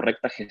llevar una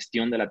correcta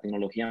gestión de la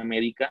tecnología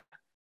médica,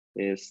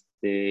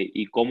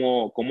 y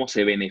cómo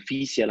se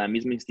beneficia la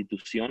misma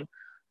institución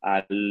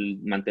al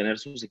mantener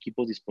sus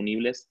equipos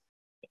disponibles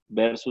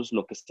versus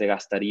lo que se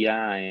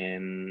gastaría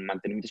en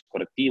mantenimientos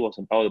correctivos,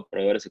 en pago de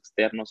proveedores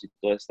externos y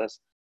todas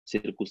estas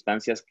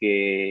circunstancias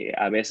que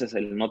a veces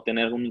el no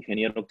tener un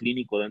ingeniero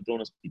clínico dentro de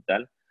un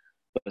hospital,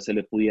 pues se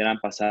le pudieran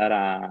pasar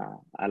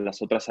a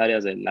las otras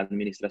áreas de la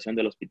administración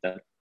del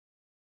hospital.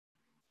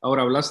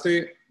 Ahora,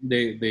 hablaste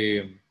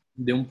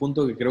de un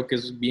punto que creo que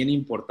es bien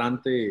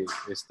importante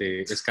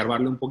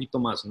escarbarle un poquito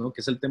más, ¿no?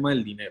 Que es el tema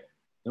del dinero,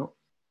 ¿no?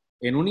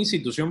 En una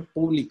institución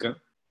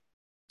pública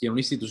y en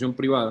una institución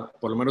privada,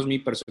 por lo menos mi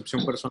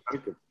percepción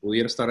personal, que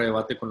pudiera estar a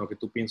debate con lo que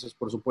tú piensas,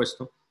 por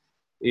supuesto,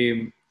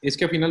 es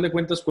que a final de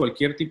cuentas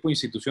cualquier tipo de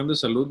institución de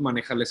salud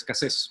maneja la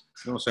escasez,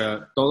 ¿no? O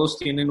sea, todos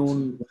tienen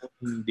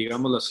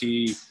digámoslo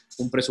así,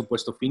 un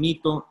presupuesto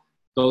finito,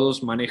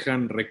 todos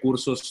manejan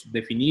recursos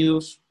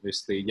definidos,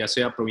 ya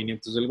sea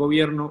provenientes del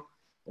gobierno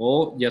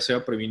o ya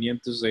sea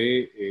provenientes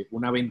de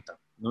una venta,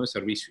 ¿no? De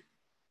servicio.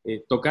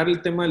 Tocar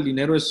el tema del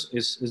dinero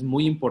es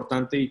muy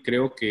importante y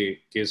creo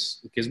que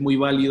es muy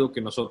válido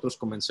que nosotros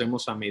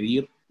comencemos a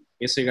medir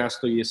ese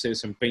gasto y ese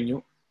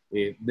desempeño.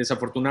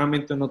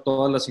 Desafortunadamente no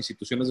todas las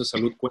instituciones de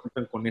salud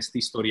cuentan con este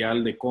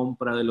historial de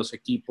compra de los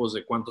equipos,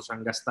 de cuántos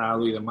han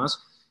gastado y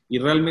demás. Y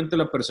realmente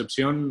la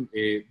percepción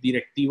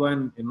directiva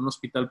en un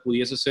hospital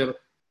pudiese ser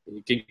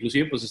que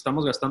inclusive pues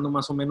estamos gastando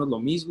más o menos lo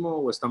mismo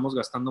o estamos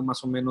gastando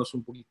más o menos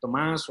un poquito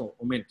más o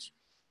menos.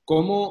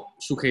 ¿Cómo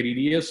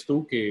sugerirías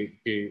tú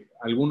que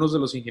algunos de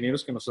los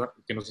ingenieros que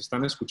nos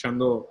están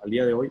escuchando al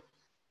día de hoy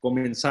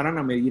comenzaran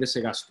a medir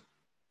ese gasto?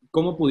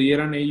 ¿Cómo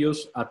pudieran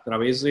ellos, a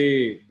través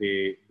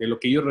de lo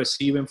que ellos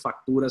reciben,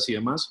 facturas y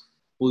demás,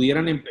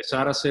 pudieran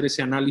empezar a hacer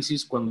ese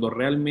análisis cuando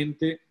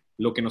realmente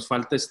lo que nos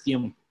falta es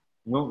tiempo,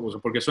 ¿no? O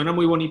sea, porque suena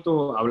muy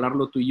bonito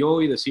hablarlo tú y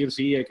yo y decir,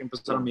 sí, hay que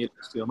empezar a medir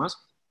esto y demás,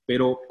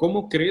 pero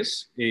 ¿cómo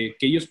crees que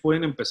ellos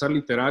pueden empezar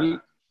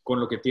literal con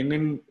lo que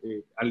tienen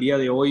al día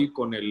de hoy,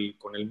 con el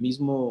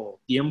mismo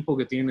tiempo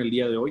que tienen el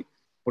día de hoy?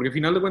 Porque al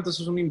final de cuentas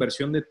es una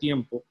inversión de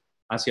tiempo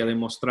hacia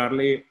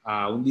demostrarle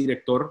a un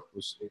director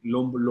pues,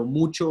 lo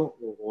mucho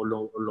o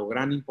lo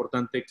gran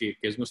importante que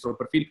es nuestro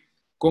perfil.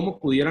 ¿Cómo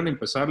pudieran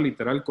empezar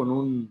literal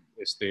con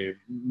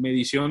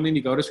medición de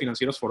indicadores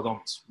financieros for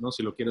dummies, ¿no?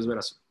 Si lo quieres ver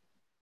así.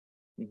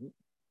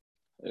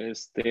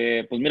 Pues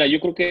mira, yo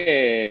creo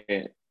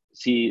que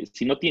si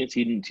no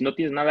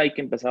tienes nada, hay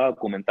que empezar a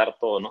comentar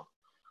todo, ¿no?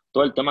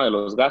 Todo el tema de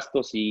los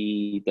gastos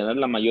y tener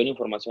la mayor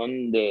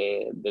información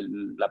de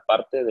la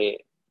parte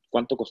de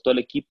cuánto costó el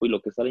equipo y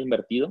lo que sale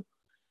invertido.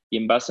 Y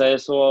en base a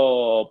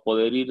eso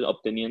poder ir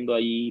obteniendo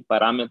ahí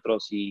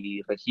parámetros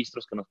y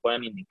registros que nos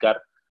puedan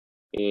indicar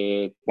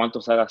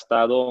cuánto se ha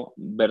gastado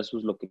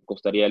versus lo que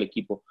costaría el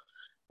equipo.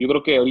 Yo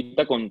creo que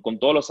ahorita con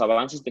todos los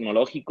avances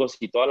tecnológicos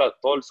y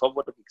todo el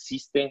software que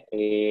existe,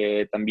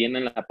 también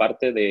en la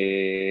parte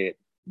de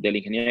la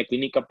ingeniería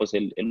clínica, pues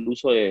el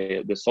uso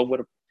de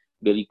software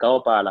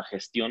dedicado para la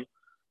gestión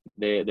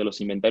de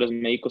los inventarios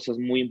médicos es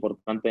muy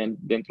importante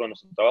dentro de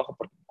nuestro trabajo,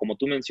 porque como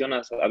tú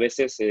mencionas, a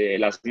veces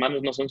las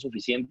manos no son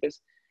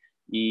suficientes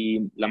y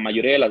la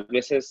mayoría de las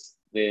veces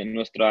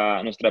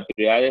nuestra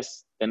prioridad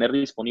es tener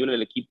disponible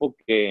el equipo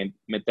que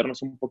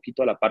meternos un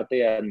poquito a la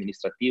parte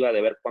administrativa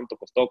de ver cuánto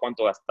costó,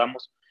 cuánto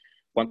gastamos,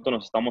 cuánto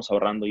nos estamos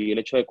ahorrando. Y el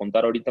hecho de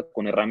contar ahorita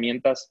con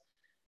herramientas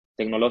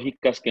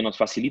tecnológicas que nos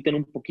faciliten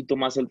un poquito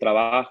más el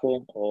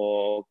trabajo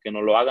o que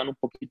nos lo hagan un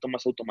poquito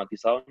más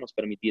automatizado nos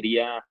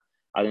permitiría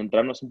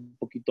adentrarnos un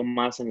poquito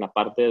más en la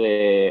parte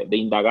de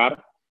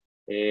indagar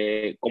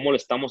cómo lo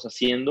estamos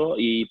haciendo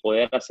y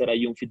poder hacer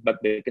ahí un feedback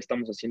de qué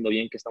estamos haciendo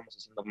bien, qué estamos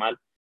haciendo mal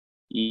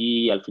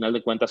y al final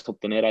de cuentas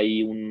obtener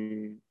ahí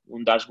un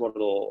dashboard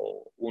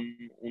o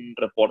un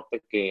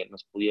reporte que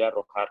nos pudiera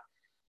arrojar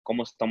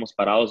cómo estamos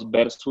parados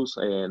versus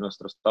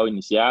nuestro estado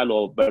inicial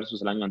o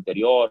versus el año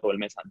anterior o el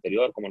mes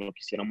anterior, como lo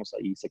quisiéramos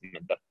ahí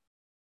segmentar.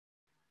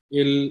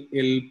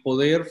 El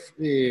poder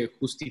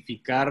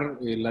justificar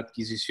la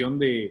adquisición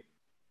de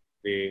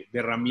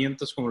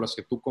herramientas como las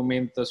que tú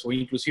comentas, o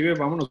inclusive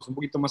vámonos un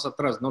poquito más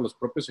atrás, ¿no? Los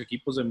propios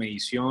equipos de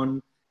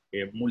medición,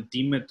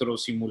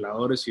 multímetros,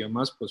 simuladores y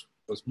demás, pues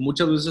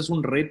muchas veces es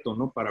un reto,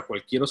 ¿no? Para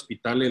cualquier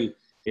hospital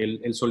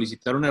el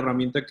solicitar una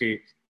herramienta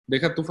que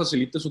deja tú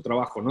facilite su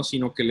trabajo, ¿no?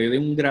 Sino que le dé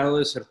un grado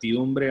de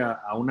certidumbre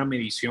a una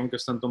medición que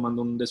están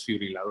tomando un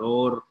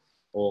desfibrilador,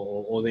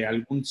 o de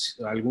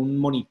algún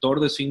monitor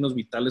de signos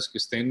vitales que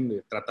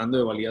estén tratando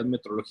de validar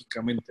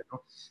metrológicamente,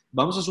 ¿no?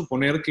 Vamos a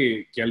suponer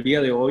que al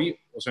día de hoy,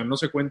 o sea, no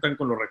se cuentan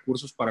con los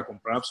recursos para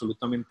comprar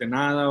absolutamente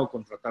nada o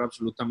contratar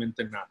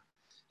absolutamente nada.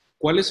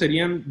 ¿Cuáles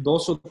serían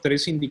 2 o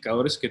 3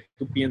 indicadores que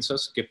tú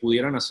piensas que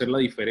pudieran hacer la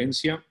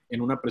diferencia en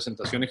una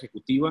presentación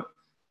ejecutiva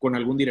con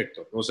algún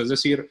director? O sea, es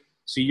decir,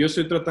 si yo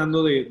estoy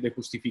tratando de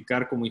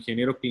justificar como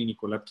ingeniero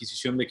clínico la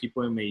adquisición de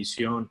equipo de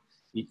medición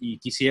y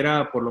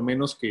quisiera por lo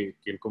menos que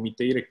el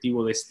comité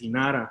directivo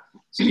destinara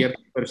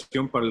cierta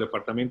inversión para el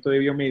departamento de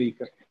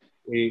biomédica,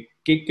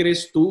 ¿qué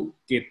crees tú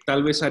que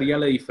tal vez haría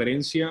la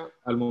diferencia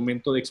al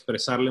momento de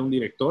expresarle a un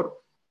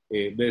director?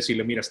 De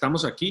decirle, mira,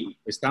 estábamos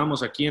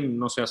aquí en,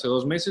 no sé, hace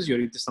 2 meses y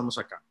ahorita estamos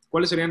acá.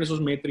 ¿Cuáles serían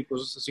esos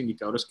métricos, esos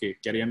indicadores que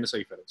harían esa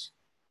diferencia?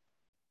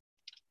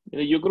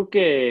 Yo creo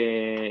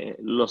que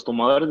los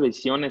tomadores de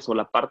decisiones o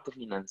la parte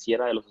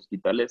financiera de los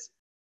hospitales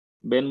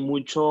ven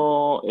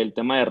mucho el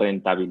tema de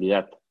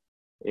rentabilidad.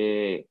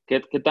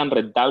 ¿Qué tan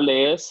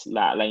rentable es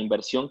la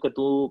inversión que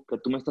tú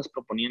me estás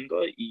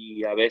proponiendo?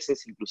 Y a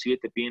veces inclusive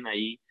te piden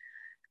ahí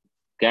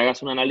que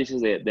hagas un análisis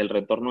del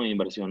retorno de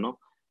inversión, ¿no?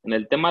 En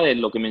el tema de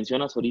lo que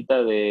mencionas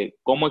ahorita de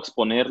cómo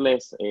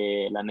exponerles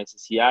la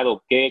necesidad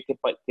o qué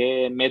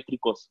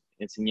métricos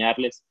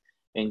enseñarles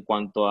en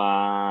cuanto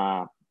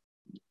a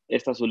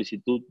esta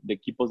solicitud de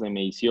equipos de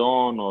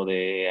medición o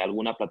de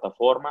alguna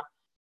plataforma,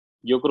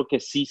 yo creo que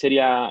sí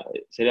sería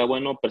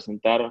bueno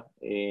presentar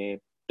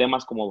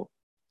temas como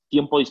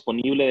tiempo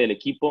disponible del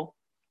equipo,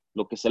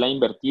 lo que se le ha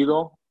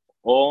invertido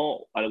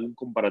o algún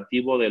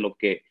comparativo de lo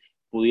que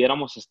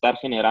pudiéramos estar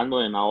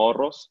generando en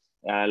ahorros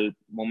al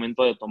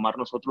momento de tomar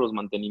nosotros los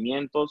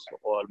mantenimientos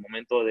o al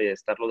momento de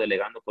estarlo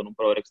delegando con un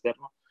proveedor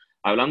externo,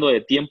 hablando de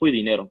tiempo y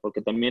dinero,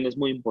 porque también es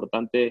muy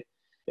importante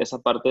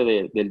esa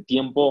parte del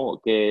tiempo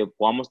que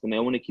podamos tener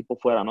un equipo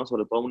fuera, ¿no?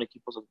 Sobre todo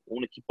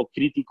un equipo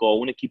crítico o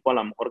un equipo a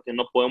lo mejor que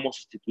no podemos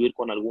sustituir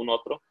con algún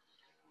otro.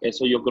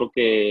 Eso yo creo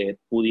que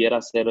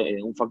pudiera ser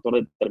un factor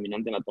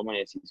determinante en la toma de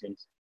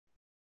decisiones.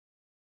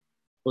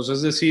 Pues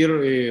es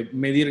decir,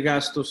 medir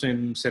gastos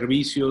en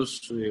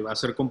servicios,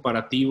 hacer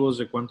comparativos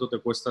de cuánto te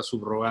cuesta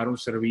subrogar un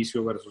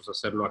servicio versus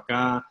hacerlo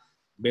acá,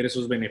 ver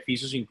esos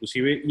beneficios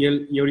inclusive.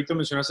 Y ahorita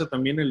mencionaste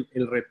también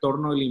el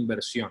retorno de la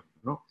inversión,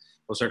 ¿no?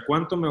 O sea,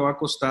 ¿cuánto me va a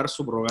costar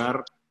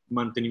subrogar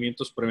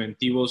mantenimientos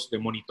preventivos de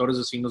monitores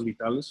de signos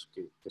vitales,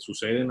 que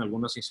sucede en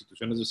algunas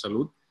instituciones de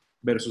salud,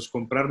 versus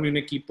comprarme un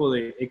equipo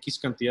de X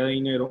cantidad de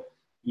dinero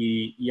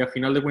y a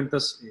final de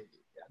cuentas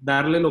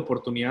darle la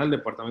oportunidad al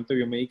departamento de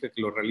biomédica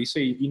que lo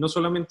realice y no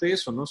solamente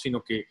eso, ¿no?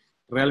 Sino que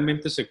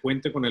realmente se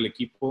cuente con el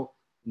equipo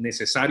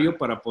necesario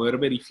para poder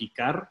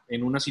verificar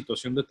en una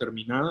situación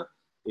determinada,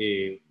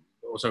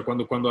 o sea,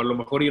 cuando a lo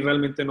mejor y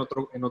realmente en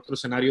otro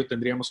escenario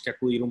tendríamos que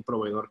acudir a un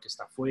proveedor que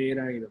está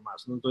afuera y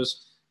demás, ¿no?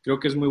 Entonces, creo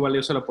que es muy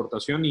valiosa la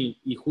aportación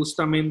y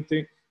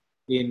justamente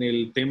en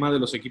el tema de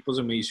los equipos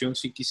de medición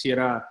sí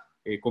quisiera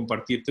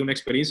compartirte una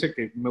experiencia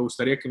que me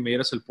gustaría que me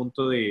dieras el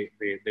punto de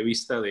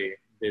vista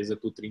desde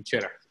tu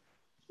trinchera.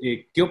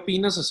 ¿Qué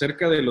opinas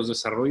acerca de los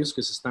desarrollos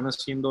que se están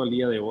haciendo al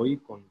día de hoy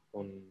con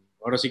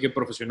ahora sí que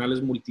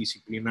profesionales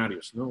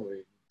multidisciplinarios, ¿no?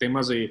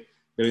 Temas de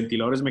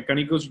ventiladores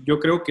mecánicos? Yo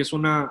creo que es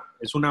una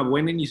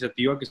buena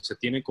iniciativa que se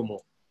tiene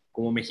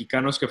como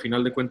mexicanos, que a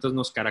final de cuentas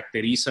nos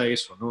caracteriza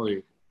eso, ¿no?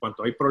 De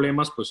cuando hay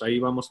problemas, pues ahí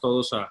vamos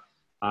todos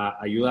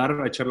a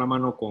ayudar, a echar la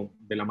mano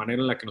de la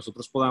manera en la que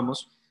nosotros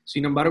podamos.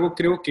 Sin embargo,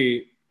 creo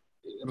que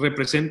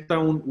representa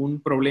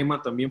un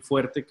problema también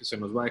fuerte que se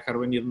nos va a dejar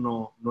venir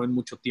no en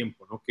mucho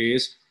tiempo, ¿no? Que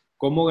es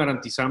cómo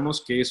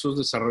garantizamos que esos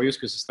desarrollos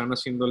que se están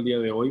haciendo al día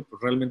de hoy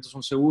pues realmente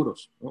son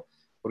seguros, ¿no?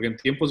 Porque en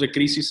tiempos de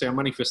crisis se ha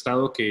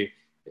manifestado que,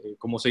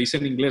 como se dice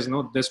en inglés,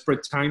 ¿no?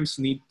 Desperate times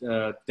need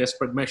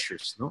desperate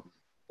measures, ¿no?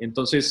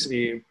 Entonces,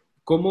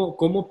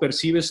 ¿cómo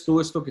percibes tú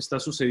esto que está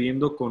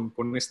sucediendo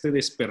con este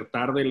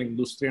despertar de la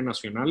industria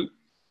nacional?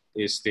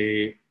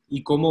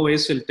 ¿Y cómo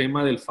ves el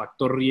tema del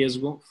factor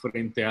riesgo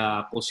frente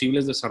a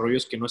posibles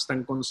desarrollos que no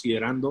están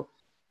considerando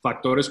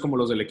factores como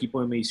los del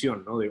equipo de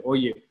medición, ¿no? De,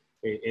 oye,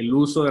 el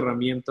uso de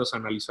herramientas,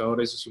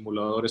 analizadores y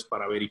simuladores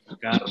para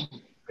verificar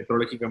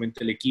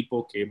metrológicamente el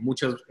equipo, que en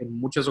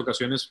muchas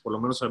ocasiones, por lo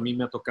menos a mí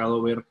me ha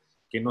tocado ver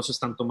que no se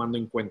están tomando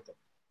en cuenta.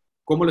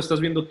 ¿Cómo lo estás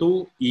viendo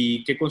tú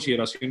y qué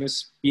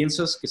consideraciones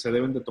piensas que se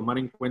deben de tomar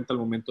en cuenta al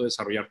momento de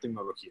desarrollar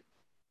tecnología?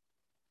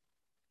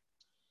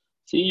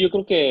 Sí, yo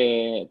creo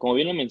que, como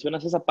bien lo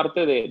mencionas, esa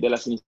parte de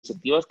las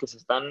iniciativas que se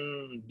están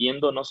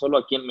viendo, no solo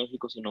aquí en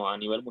México, sino a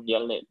nivel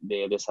mundial,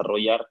 de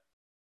desarrollar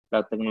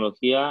la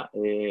tecnología,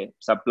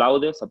 se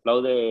aplaude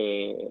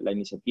la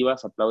iniciativa,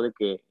 se aplaude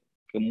que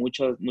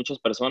muchas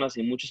personas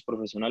y muchos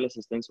profesionales se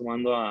estén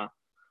sumando a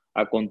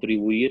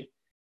contribuir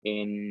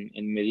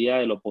en medida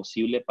de lo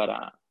posible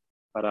para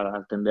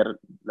atender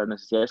las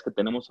necesidades que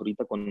tenemos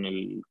ahorita con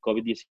el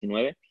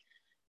COVID-19.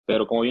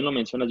 Pero como bien lo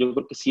mencionas, yo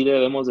creo que sí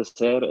debemos de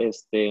ser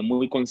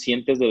muy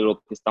conscientes de lo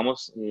que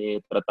estamos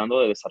tratando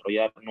de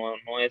desarrollar.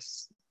 No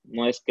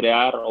es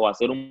crear o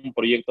hacer un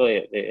proyecto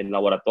de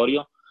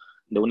laboratorio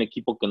de un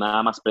equipo que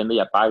nada más prende y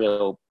apague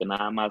o que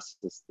nada más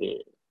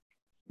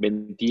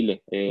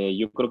ventile.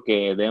 Yo creo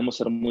que debemos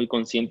ser muy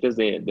conscientes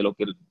de lo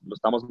que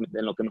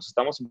en lo que nos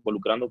estamos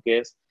involucrando, que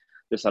es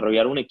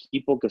desarrollar un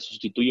equipo que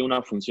sustituye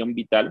una función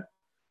vital.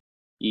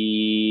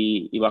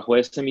 Y bajo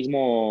ese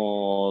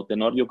mismo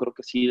tenor, yo creo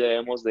que sí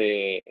debemos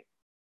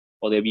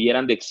o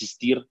debieran de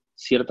existir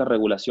ciertas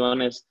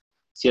regulaciones,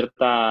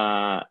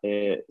 ciertas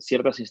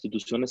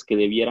instituciones que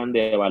debieran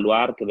de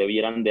evaluar, que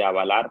debieran de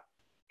avalar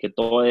que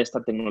toda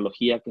esta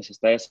tecnología que se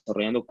está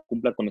desarrollando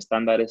cumpla con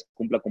estándares,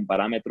 cumpla con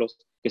parámetros,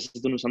 que se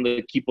estén usando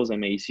equipos de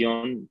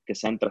medición que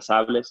sean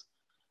trazables.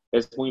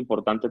 Es muy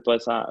importante toda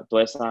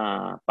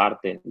esa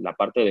parte, la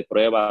parte de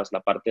pruebas,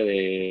 la parte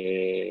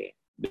de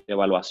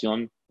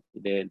evaluación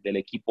del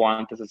equipo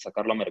antes de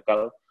sacarlo a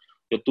mercado.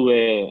 Yo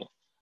tuve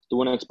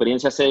una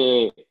experiencia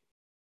hace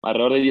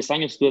alrededor de 10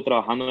 años, estuve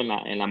trabajando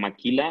en la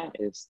maquila,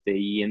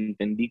 y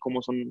entendí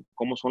cómo son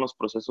los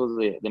procesos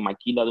de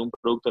maquila de un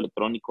producto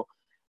electrónico,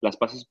 las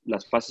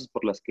fases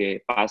por las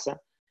que pasa.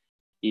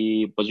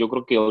 Y pues yo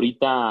creo que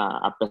ahorita,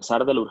 a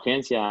pesar de la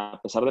urgencia,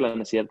 a pesar de la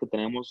necesidad que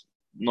tenemos,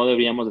 no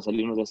deberíamos de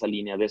salirnos de esa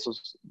línea, de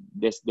esos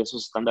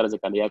estándares de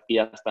calidad que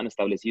ya están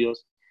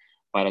establecidos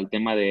para el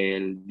tema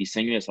del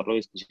diseño y desarrollo de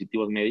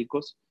dispositivos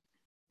médicos.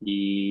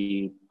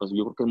 Y pues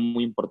yo creo que es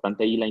muy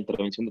importante ahí la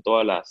intervención de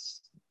todas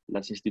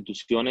las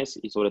instituciones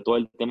y sobre todo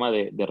el tema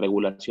de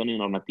regulación y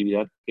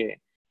normatividad,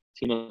 que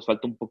sí nos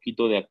falta un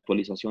poquito de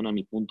actualización a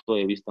mi punto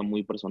de vista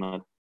muy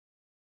personal.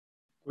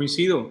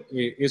 Coincido,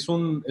 es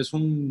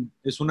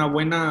una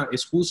buena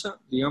excusa,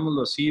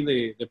 digámoslo así,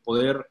 de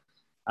poder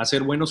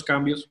hacer buenos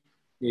cambios.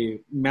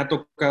 Me ha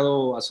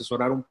tocado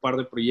asesorar un par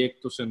de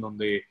proyectos en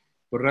donde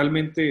pues,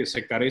 realmente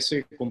se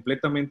carece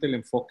completamente el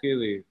enfoque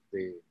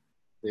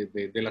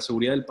de la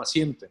seguridad del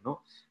paciente,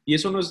 ¿no? Y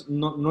eso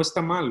no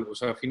está mal, o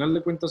sea, a final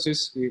de cuentas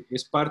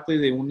es parte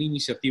de una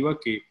iniciativa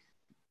que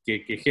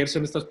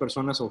ejercen estas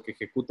personas o que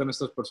ejecutan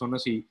estas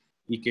personas y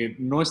que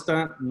no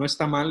está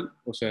mal,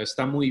 o sea,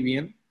 está muy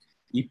bien.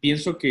 Y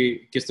pienso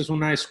que esta es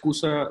una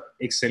excusa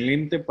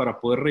excelente para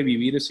poder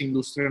revivir esa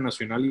industria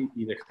nacional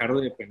y dejar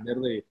de depender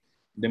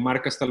de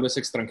marcas tal vez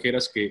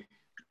extranjeras que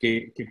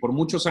por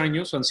muchos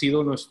años han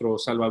sido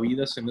nuestros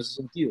salvavidas en ese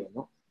sentido,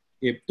 ¿no?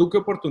 ¿Tú qué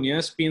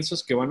oportunidades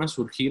piensas que van a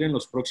surgir en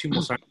los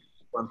próximos años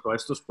en cuanto a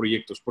estos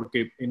proyectos?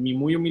 Porque en mi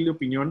muy humilde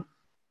opinión,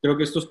 creo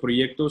que estos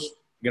proyectos,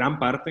 gran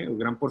parte o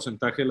gran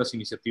porcentaje de las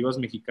iniciativas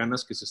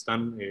mexicanas que se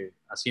están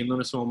haciendo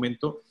en este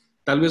momento,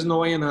 tal vez no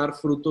vayan a dar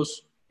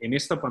frutos en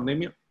esta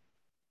pandemia,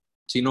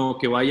 sino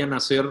que vayan a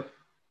ser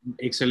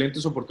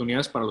excelentes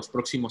oportunidades para los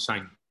próximos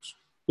años.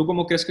 ¿Tú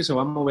cómo crees que se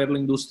va a mover la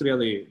industria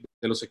de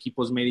los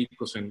equipos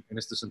médicos en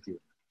este sentido?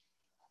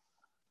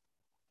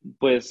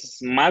 Pues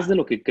más de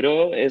lo que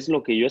creo es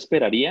lo que yo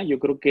esperaría. Yo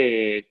creo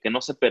que no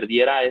se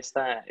perdiera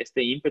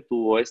este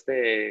ímpetu o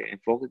este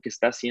enfoque que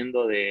está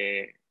haciendo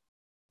de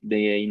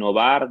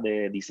innovar,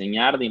 de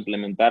diseñar, de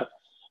implementar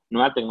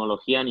nueva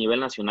tecnología a nivel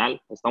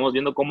nacional. Estamos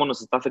viendo cómo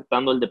nos está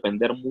afectando el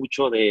depender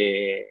mucho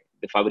de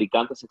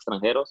fabricantes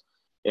extranjeros,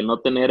 el no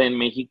tener en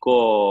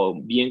México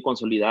bien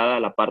consolidada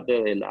la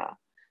parte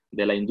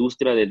de la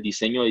industria del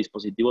diseño de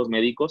dispositivos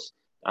médicos.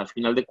 Al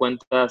final de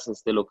cuentas,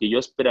 lo que yo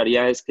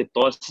esperaría es que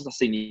todas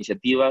esas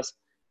iniciativas,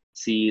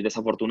 si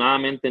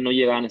desafortunadamente no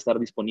llegan a estar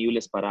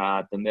disponibles para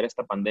atender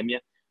esta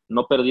pandemia,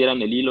 no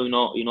perdieran el hilo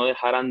y no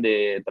dejaran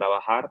de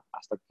trabajar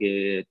hasta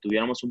que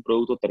tuviéramos un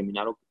producto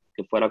terminado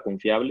que fuera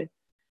confiable.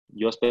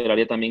 Yo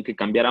esperaría también que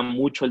cambiara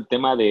mucho el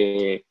tema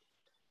de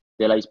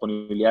la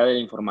disponibilidad de la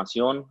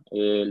información,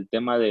 el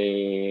tema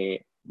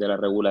de las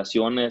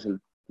regulaciones, el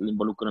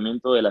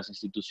involucramiento de las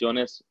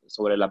instituciones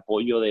sobre el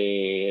apoyo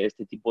de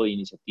este tipo de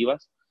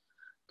iniciativas,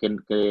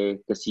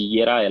 que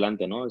siguiera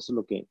adelante, ¿no? Eso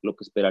es lo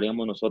que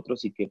esperaríamos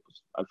nosotros y que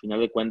pues, al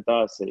final de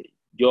cuentas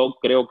yo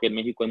creo que en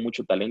México hay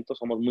mucho talento,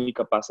 somos muy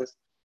capaces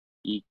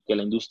y que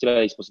la industria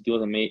de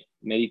dispositivos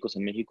médicos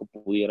en México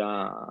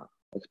pudiera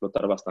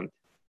explotar bastante.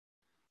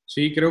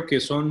 Sí, creo que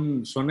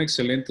son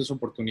excelentes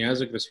oportunidades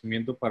de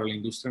crecimiento para la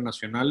industria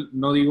nacional.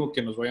 No digo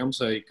que nos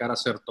vayamos a dedicar a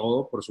hacer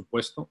todo, por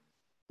supuesto.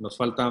 Nos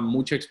falta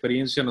mucha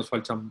experiencia, nos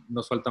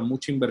falta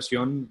mucha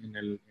inversión en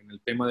el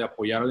tema de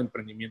apoyar al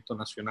emprendimiento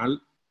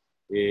nacional,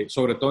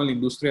 sobre todo en la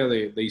industria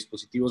de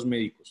dispositivos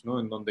médicos, ¿no?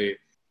 En donde,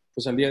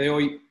 pues al día de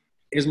hoy,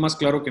 es más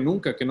claro que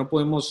nunca que no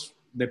podemos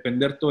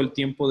depender todo el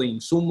tiempo de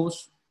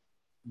insumos,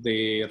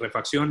 de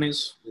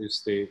refacciones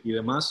y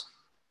demás,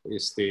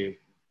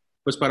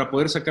 pues para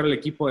poder sacar el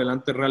equipo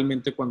adelante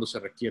realmente cuando se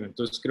requiere.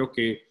 Entonces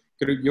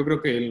yo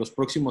creo que en los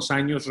próximos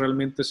años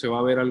realmente se va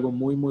a ver algo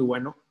muy, muy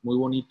bueno, muy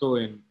bonito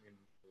en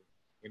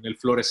el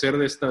florecer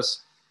de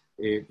estas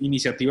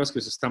iniciativas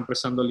que se están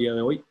prestando el día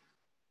de hoy.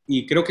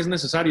 Y creo que es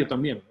necesario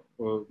también,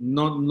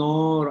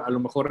 no a lo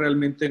mejor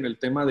realmente en el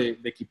tema de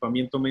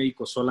equipamiento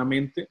médico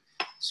solamente,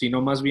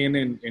 sino más bien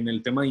en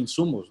el tema de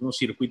insumos, ¿no?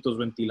 Circuitos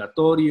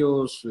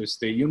ventilatorios,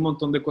 y un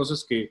montón de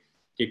cosas que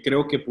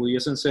creo que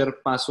pudiesen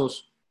ser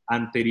pasos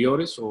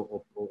anteriores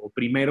o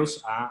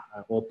primeros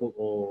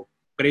o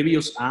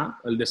previos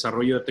al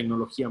desarrollo de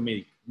tecnología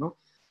médica, ¿no?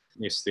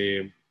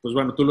 Pues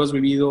bueno, tú lo has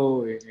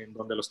vivido en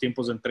donde los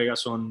tiempos de entrega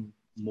son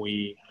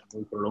muy,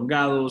 muy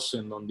prolongados,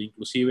 en donde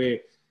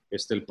inclusive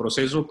el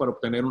proceso para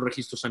obtener un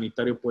registro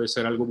sanitario puede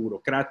ser algo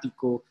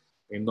burocrático,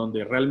 en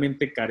donde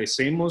realmente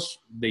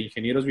carecemos de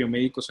ingenieros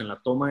biomédicos en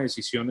la toma de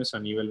decisiones a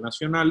nivel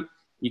nacional.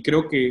 Y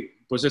creo que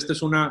pues este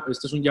es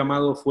un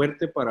llamado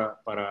fuerte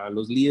para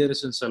los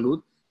líderes en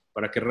salud,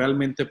 para que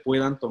realmente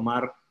puedan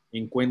tomar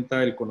en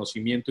cuenta el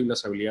conocimiento y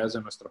las habilidades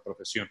de nuestra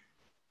profesión.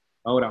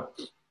 Ahora,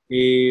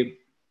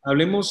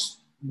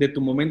 hablemos de tu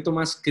momento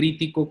más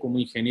crítico como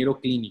ingeniero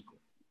clínico.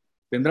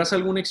 ¿Tendrás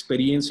alguna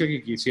experiencia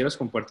que quisieras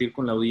compartir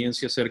con la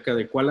audiencia acerca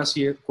de cuál ha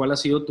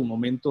sido tu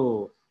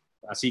momento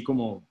así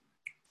como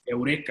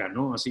eureka,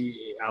 ¿no?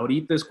 Así,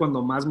 ahorita es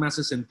cuando más me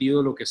hace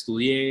sentido lo que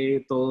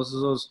estudié, todos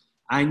esos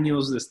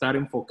años de estar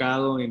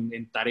enfocado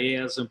en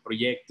tareas, en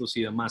proyectos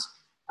y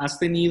demás. ¿Has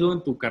tenido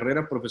en tu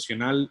carrera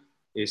profesional,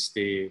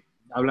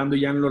 hablando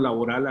ya en lo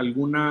laboral,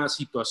 alguna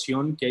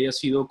situación que haya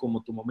sido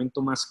como tu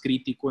momento más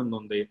crítico en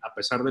donde, a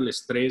pesar del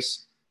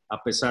estrés,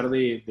 a pesar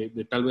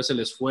de tal vez el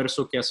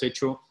esfuerzo que has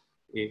hecho,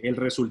 el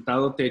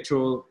resultado te ha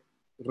hecho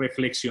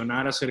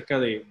reflexionar acerca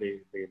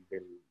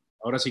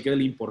ahora sí que de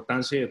la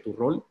importancia de tu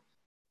rol?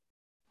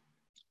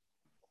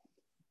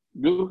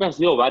 Yo creo que han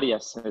sido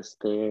varias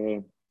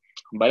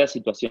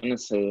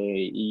situaciones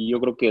y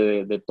yo creo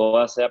que de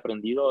todas he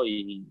aprendido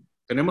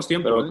Tenemos pero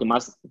tiempo, ¿eh?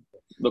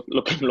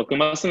 Lo que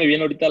más se me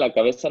viene ahorita a la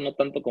cabeza, no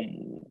tanto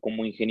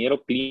como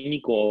ingeniero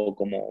clínico o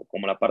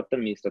como la parte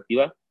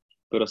administrativa,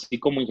 pero sí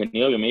como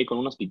ingeniero biomédico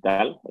en un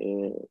hospital.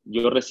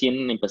 Yo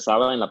recién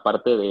empezaba en la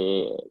parte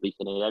de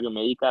ingeniería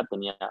biomédica,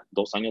 tenía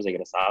 2 años de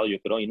egresado, yo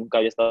creo, y nunca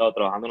había estado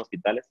trabajando en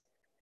hospitales.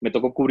 Me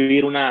tocó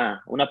cubrir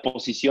una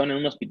posición en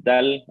un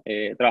hospital,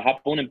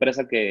 trabajaba para una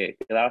empresa que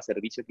daba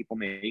servicio de equipo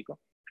médico,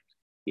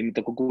 y me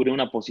tocó cubrir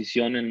una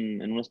posición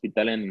en un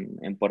hospital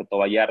en Puerto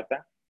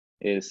Vallarta.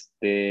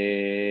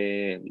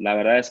 La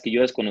verdad es que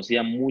yo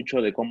desconocía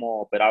mucho de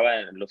cómo operaba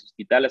en los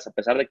hospitales, a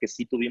pesar de que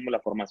sí tuvimos la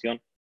formación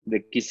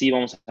de que sí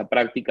íbamos a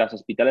prácticas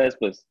hospitales,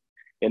 pues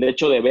el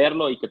hecho de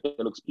verlo y que te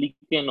lo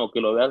expliquen o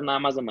que lo veas nada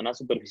más de manera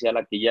superficial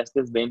a que ya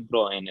estés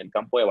dentro en el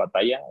campo de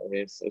batalla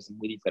es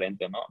muy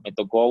diferente, ¿no? Me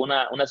tocó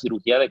una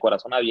cirugía de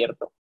corazón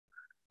abierto.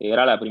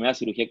 Era la primera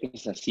cirugía que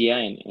se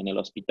hacía en el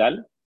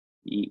hospital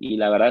y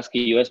la verdad es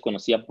que yo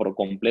desconocía por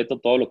completo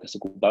todo lo que se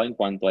ocupaba en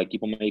cuanto a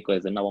equipo médico,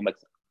 desde una bomba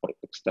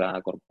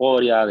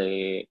extracorpórea,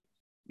 de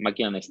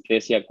máquina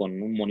anestesia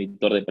con un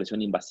monitor de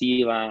presión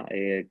invasiva,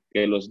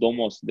 que los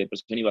domos de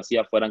presión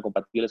invasiva fueran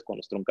compatibles con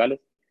los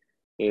troncales.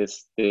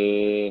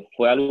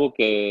 Fue algo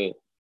que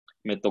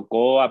me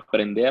tocó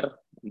aprender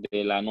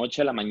de la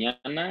noche a la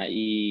mañana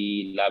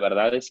y la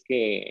verdad es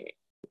que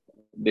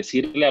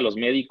decirle a los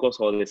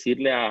médicos o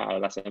decirle a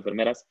las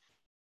enfermeras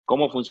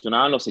cómo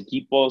funcionaban los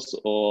equipos,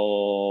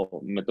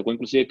 o me tocó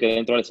inclusive que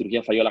dentro de la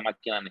cirugía falló la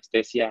máquina de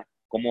anestesia,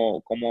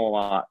 cómo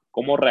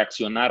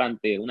reaccionar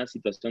ante una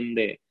situación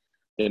de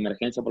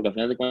emergencia, porque al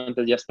final de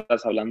cuentas ya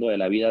estás hablando de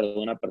la vida de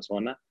una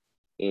persona.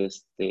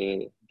 Pues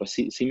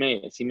sí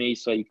me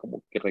hizo ahí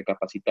como que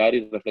recapacitar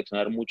y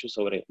reflexionar mucho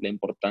sobre la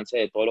importancia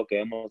de todo lo que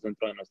vemos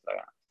dentro de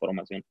nuestra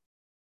formación.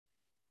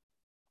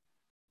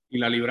 ¿Y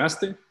la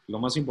libraste? Lo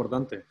más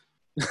importante.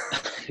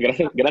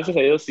 Gracias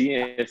a Dios, sí.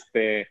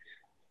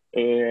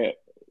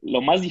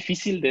 Lo más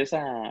difícil de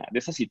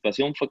esa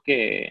situación fue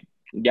que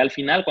ya al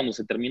final, cuando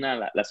se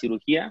termina la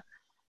cirugía,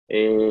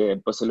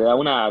 pues se le da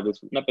una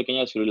pequeña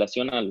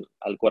desfibrilación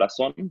al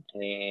corazón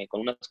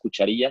con unas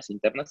cucharillas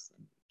internas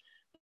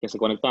que se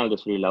conectan al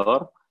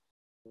desfibrilador.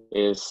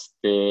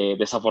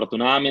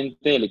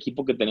 Desafortunadamente, el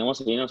equipo que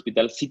teníamos ahí en el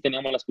hospital sí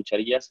teníamos las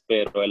cucharillas,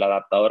 pero el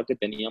adaptador que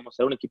teníamos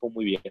era un equipo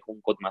muy viejo,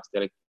 un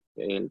Codemaster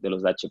de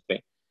los de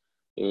HP.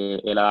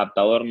 El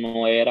adaptador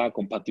no era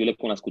compatible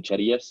con las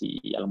cucharillas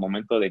y al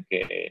momento de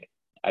que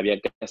había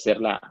que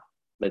hacer la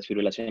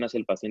desfibrilación hacia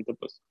el paciente,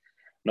 pues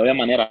no había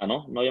manera,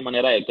 ¿no? No había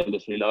manera de que el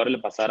desfibrilador le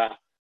pasara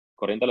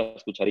corriente a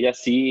las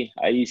cucharillas. Sí,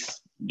 ahí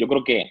yo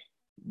creo que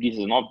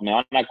dices, no, me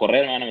van a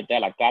correr, me van a meter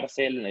a la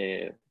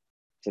cárcel,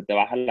 se te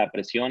baja la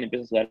presión,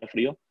 empiezas a sudar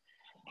frío.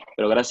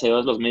 Pero gracias a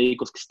Dios los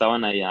médicos que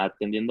estaban ahí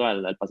atendiendo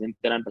al paciente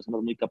eran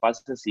personas muy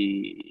capaces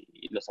y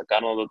lo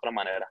sacaron de otra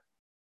manera.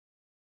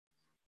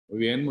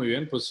 Muy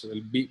bien, pues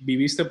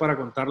viviste para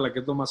contarla, que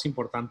es lo más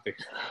importante.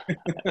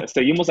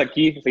 Seguimos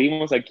aquí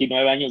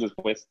 9 años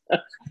después.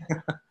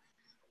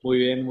 Muy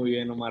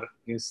bien, Omar.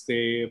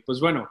 Pues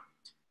bueno,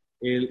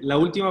 la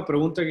última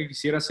pregunta que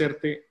quisiera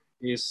hacerte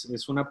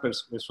es una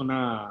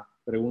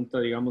pregunta,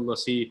 digámoslo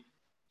así,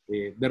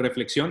 de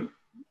reflexión.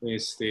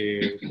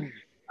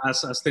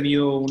 Has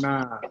tenido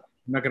una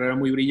carrera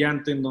muy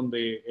brillante en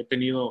donde he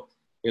tenido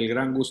el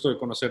gran gusto de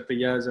conocerte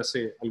ya desde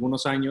hace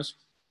algunos años.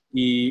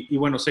 Y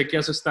bueno, sé que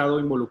has estado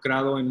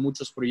involucrado en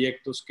muchos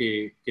proyectos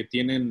que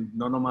tienen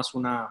no nomás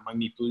una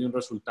magnitud y un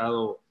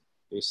resultado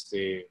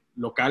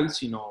local,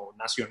 sino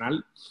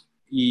nacional.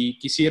 Y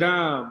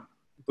quisiera,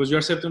 pues yo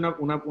hacerte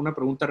una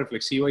pregunta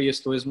reflexiva, y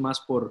esto es más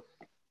por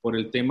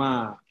el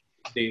tema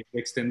de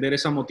extender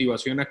esa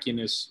motivación a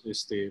quienes,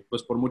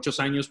 pues por muchos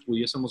años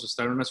pudiésemos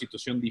estar en una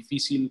situación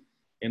difícil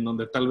en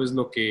donde tal vez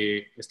lo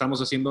que estamos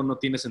haciendo no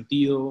tiene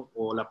sentido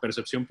o la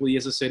percepción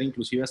pudiese ser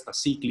inclusive hasta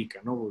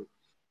cíclica, ¿no?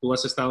 Tú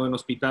has estado en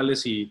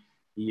hospitales y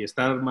y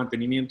estar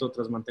mantenimiento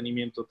tras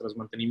mantenimiento tras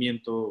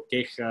mantenimiento,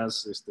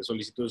 quejas,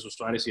 solicitudes de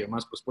usuarios y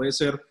demás, pues puede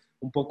ser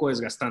un poco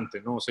desgastante,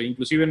 ¿no? O sea,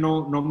 inclusive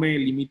no me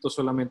limito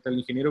solamente al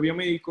ingeniero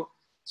biomédico,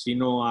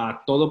 sino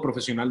a todo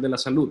profesional de la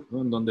salud,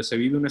 ¿no? En donde se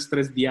vive un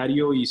estrés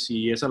diario y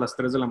si es a las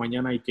 3 de la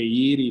mañana hay que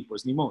ir y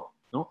pues ni modo,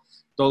 ¿no?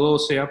 Todo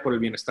sea por el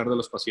bienestar de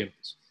los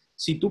pacientes.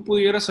 Si tú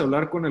pudieras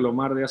hablar con el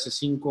Omar de hace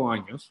 5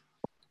 años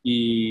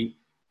y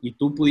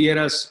tú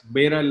pudieras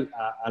ver al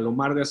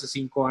Omar de hace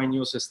 5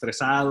 años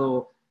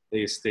estresado,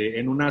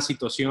 en una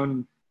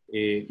situación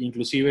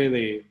inclusive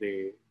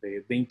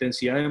de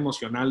intensidad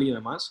emocional y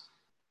demás,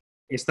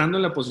 estando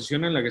en la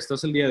posición en la que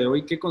estás el día de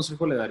hoy, ¿qué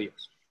consejo le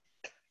darías?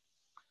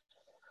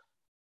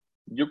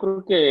 Yo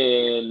creo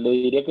que le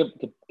diría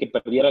que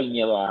perdiera el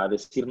miedo a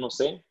decir no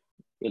sé,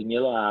 el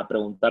miedo a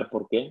preguntar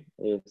por qué.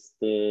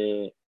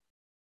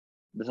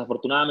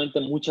 Desafortunadamente,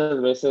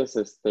 muchas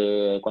veces,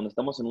 cuando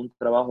estamos en un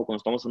trabajo, cuando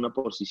estamos en una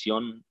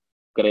posición,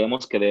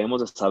 creemos que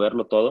debemos de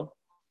saberlo todo,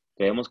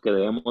 creemos que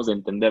debemos de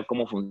entender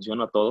cómo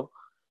funciona todo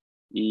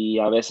y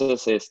a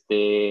veces,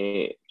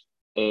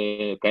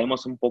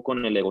 caemos un poco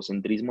en el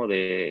egocentrismo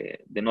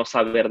de no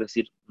saber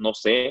decir no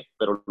sé,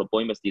 pero lo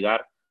puedo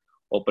investigar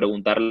o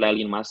preguntarle a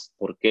alguien más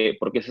por qué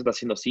se está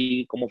haciendo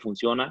así, cómo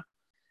funciona.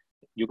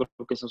 Yo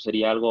creo que eso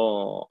sería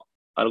algo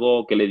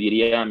que le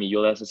diría a mi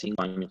yo de hace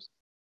 5 años.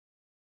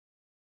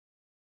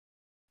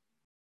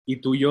 ¿Y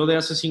tu yo de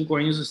hace 5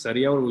 años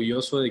estaría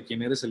orgulloso de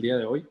quién eres el día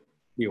de hoy?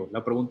 Digo,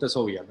 la pregunta es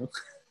obvia, ¿no?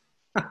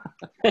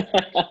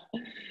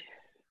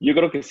 Yo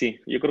creo que sí.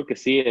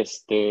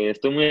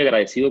 Estoy muy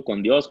agradecido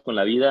con Dios, con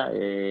la vida.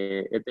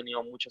 He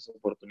tenido muchas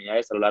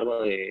oportunidades a lo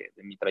largo de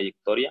mi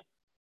trayectoria.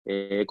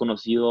 He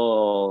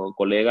conocido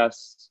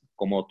colegas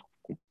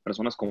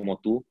personas como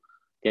tú,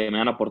 que me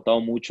han aportado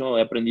mucho.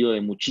 He aprendido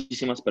de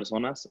muchísimas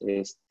personas.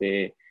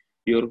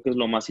 Yo creo que es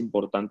lo más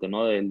importante,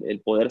 ¿no?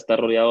 El poder estar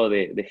rodeado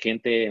de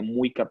gente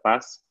muy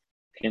capaz,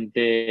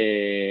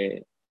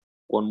 gente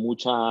con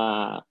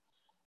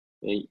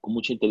con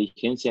mucha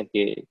inteligencia,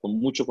 con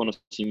mucho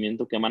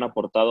conocimiento que me han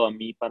aportado a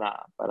mí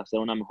para ser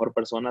una mejor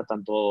persona,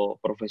 tanto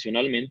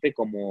profesionalmente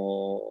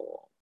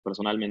como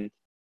personalmente.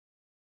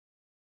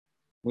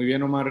 Muy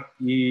bien, Omar.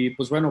 Y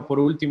pues bueno, por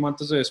último,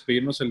 antes de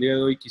despedirnos el día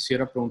de hoy,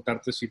 quisiera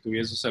preguntarte si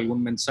tuvieses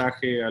algún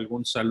mensaje,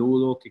 algún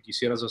saludo que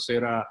quisieras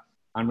hacer a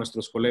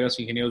nuestros colegas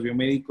ingenieros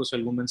biomédicos,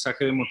 algún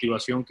mensaje de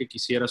motivación que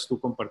quisieras tú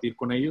compartir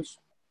con ellos.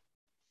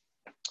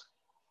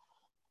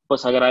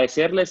 Pues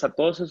agradecerles a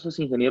todos esos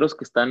ingenieros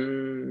que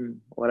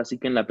están ahora sí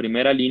que en la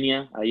primera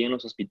línea, ahí en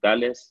los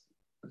hospitales.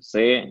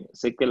 Sé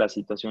que la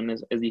situación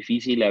es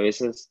difícil, a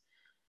veces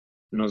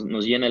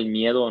nos llena el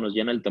miedo, nos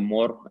llena el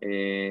temor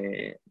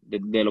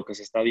de lo que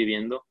se está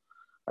viviendo.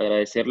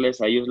 Agradecerles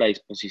a ellos la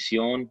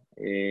disposición,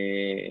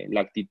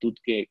 la actitud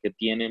que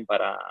tienen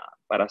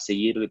para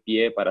seguir de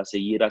pie, para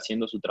seguir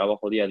haciendo su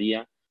trabajo día a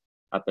día,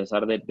 a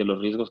pesar de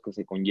los riesgos que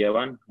se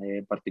conllevan,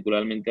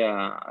 particularmente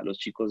a los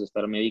chicos de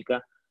Star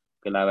Médica,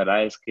 que la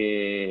verdad es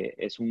que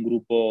es un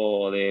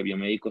grupo de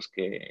biomédicos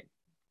que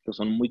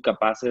son muy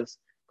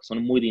capaces, que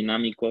son muy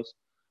dinámicos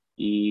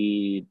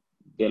y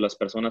de las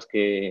personas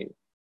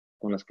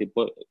con las que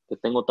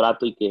tengo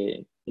trato y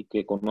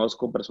que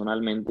conozco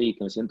personalmente y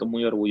que me siento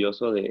muy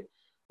orgulloso de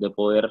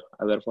poder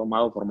haber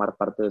formar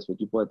parte de su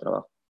equipo de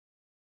trabajo.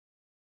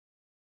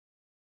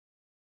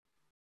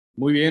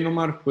 Muy bien,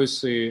 Omar,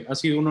 pues ha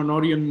sido un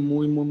honor y un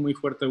muy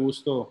fuerte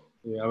gusto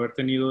haber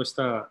tenido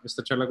esta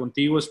charla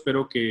contigo.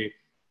 Espero que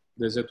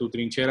desde tu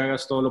trinchera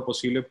hagas todo lo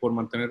posible por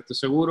mantenerte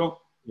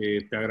seguro.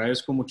 Te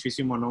agradezco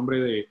muchísimo a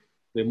nombre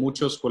de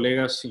muchos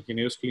colegas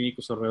ingenieros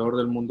clínicos alrededor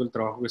del mundo el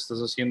trabajo que estás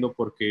haciendo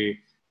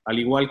porque al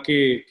igual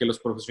que los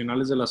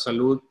profesionales de la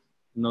salud,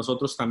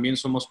 nosotros también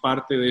somos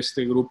parte de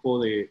este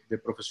grupo de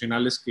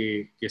profesionales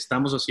que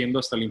estamos haciendo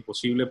hasta lo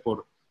imposible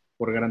por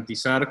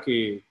garantizar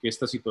que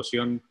esta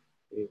situación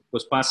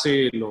pues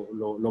pase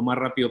lo más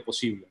rápido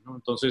posible, ¿no?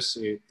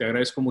 Entonces, te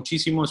agradezco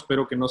muchísimo,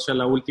 espero que no sea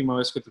la última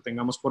vez que te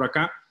tengamos por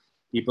acá.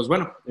 Y pues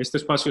bueno, este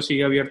espacio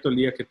sigue abierto el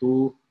día que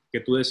tú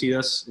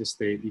decidas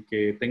y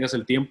que tengas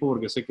el tiempo,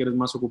 porque sé que eres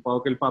más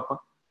ocupado que el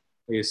Papa,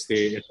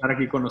 estar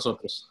aquí con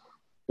nosotros.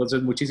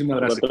 Entonces, muchísimas Al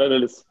gracias.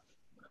 contrario,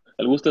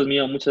 el gusto es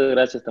mío. Muchas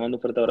gracias. Te mando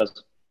un fuerte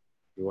abrazo.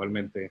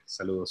 Igualmente,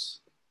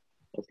 saludos.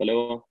 Hasta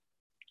luego.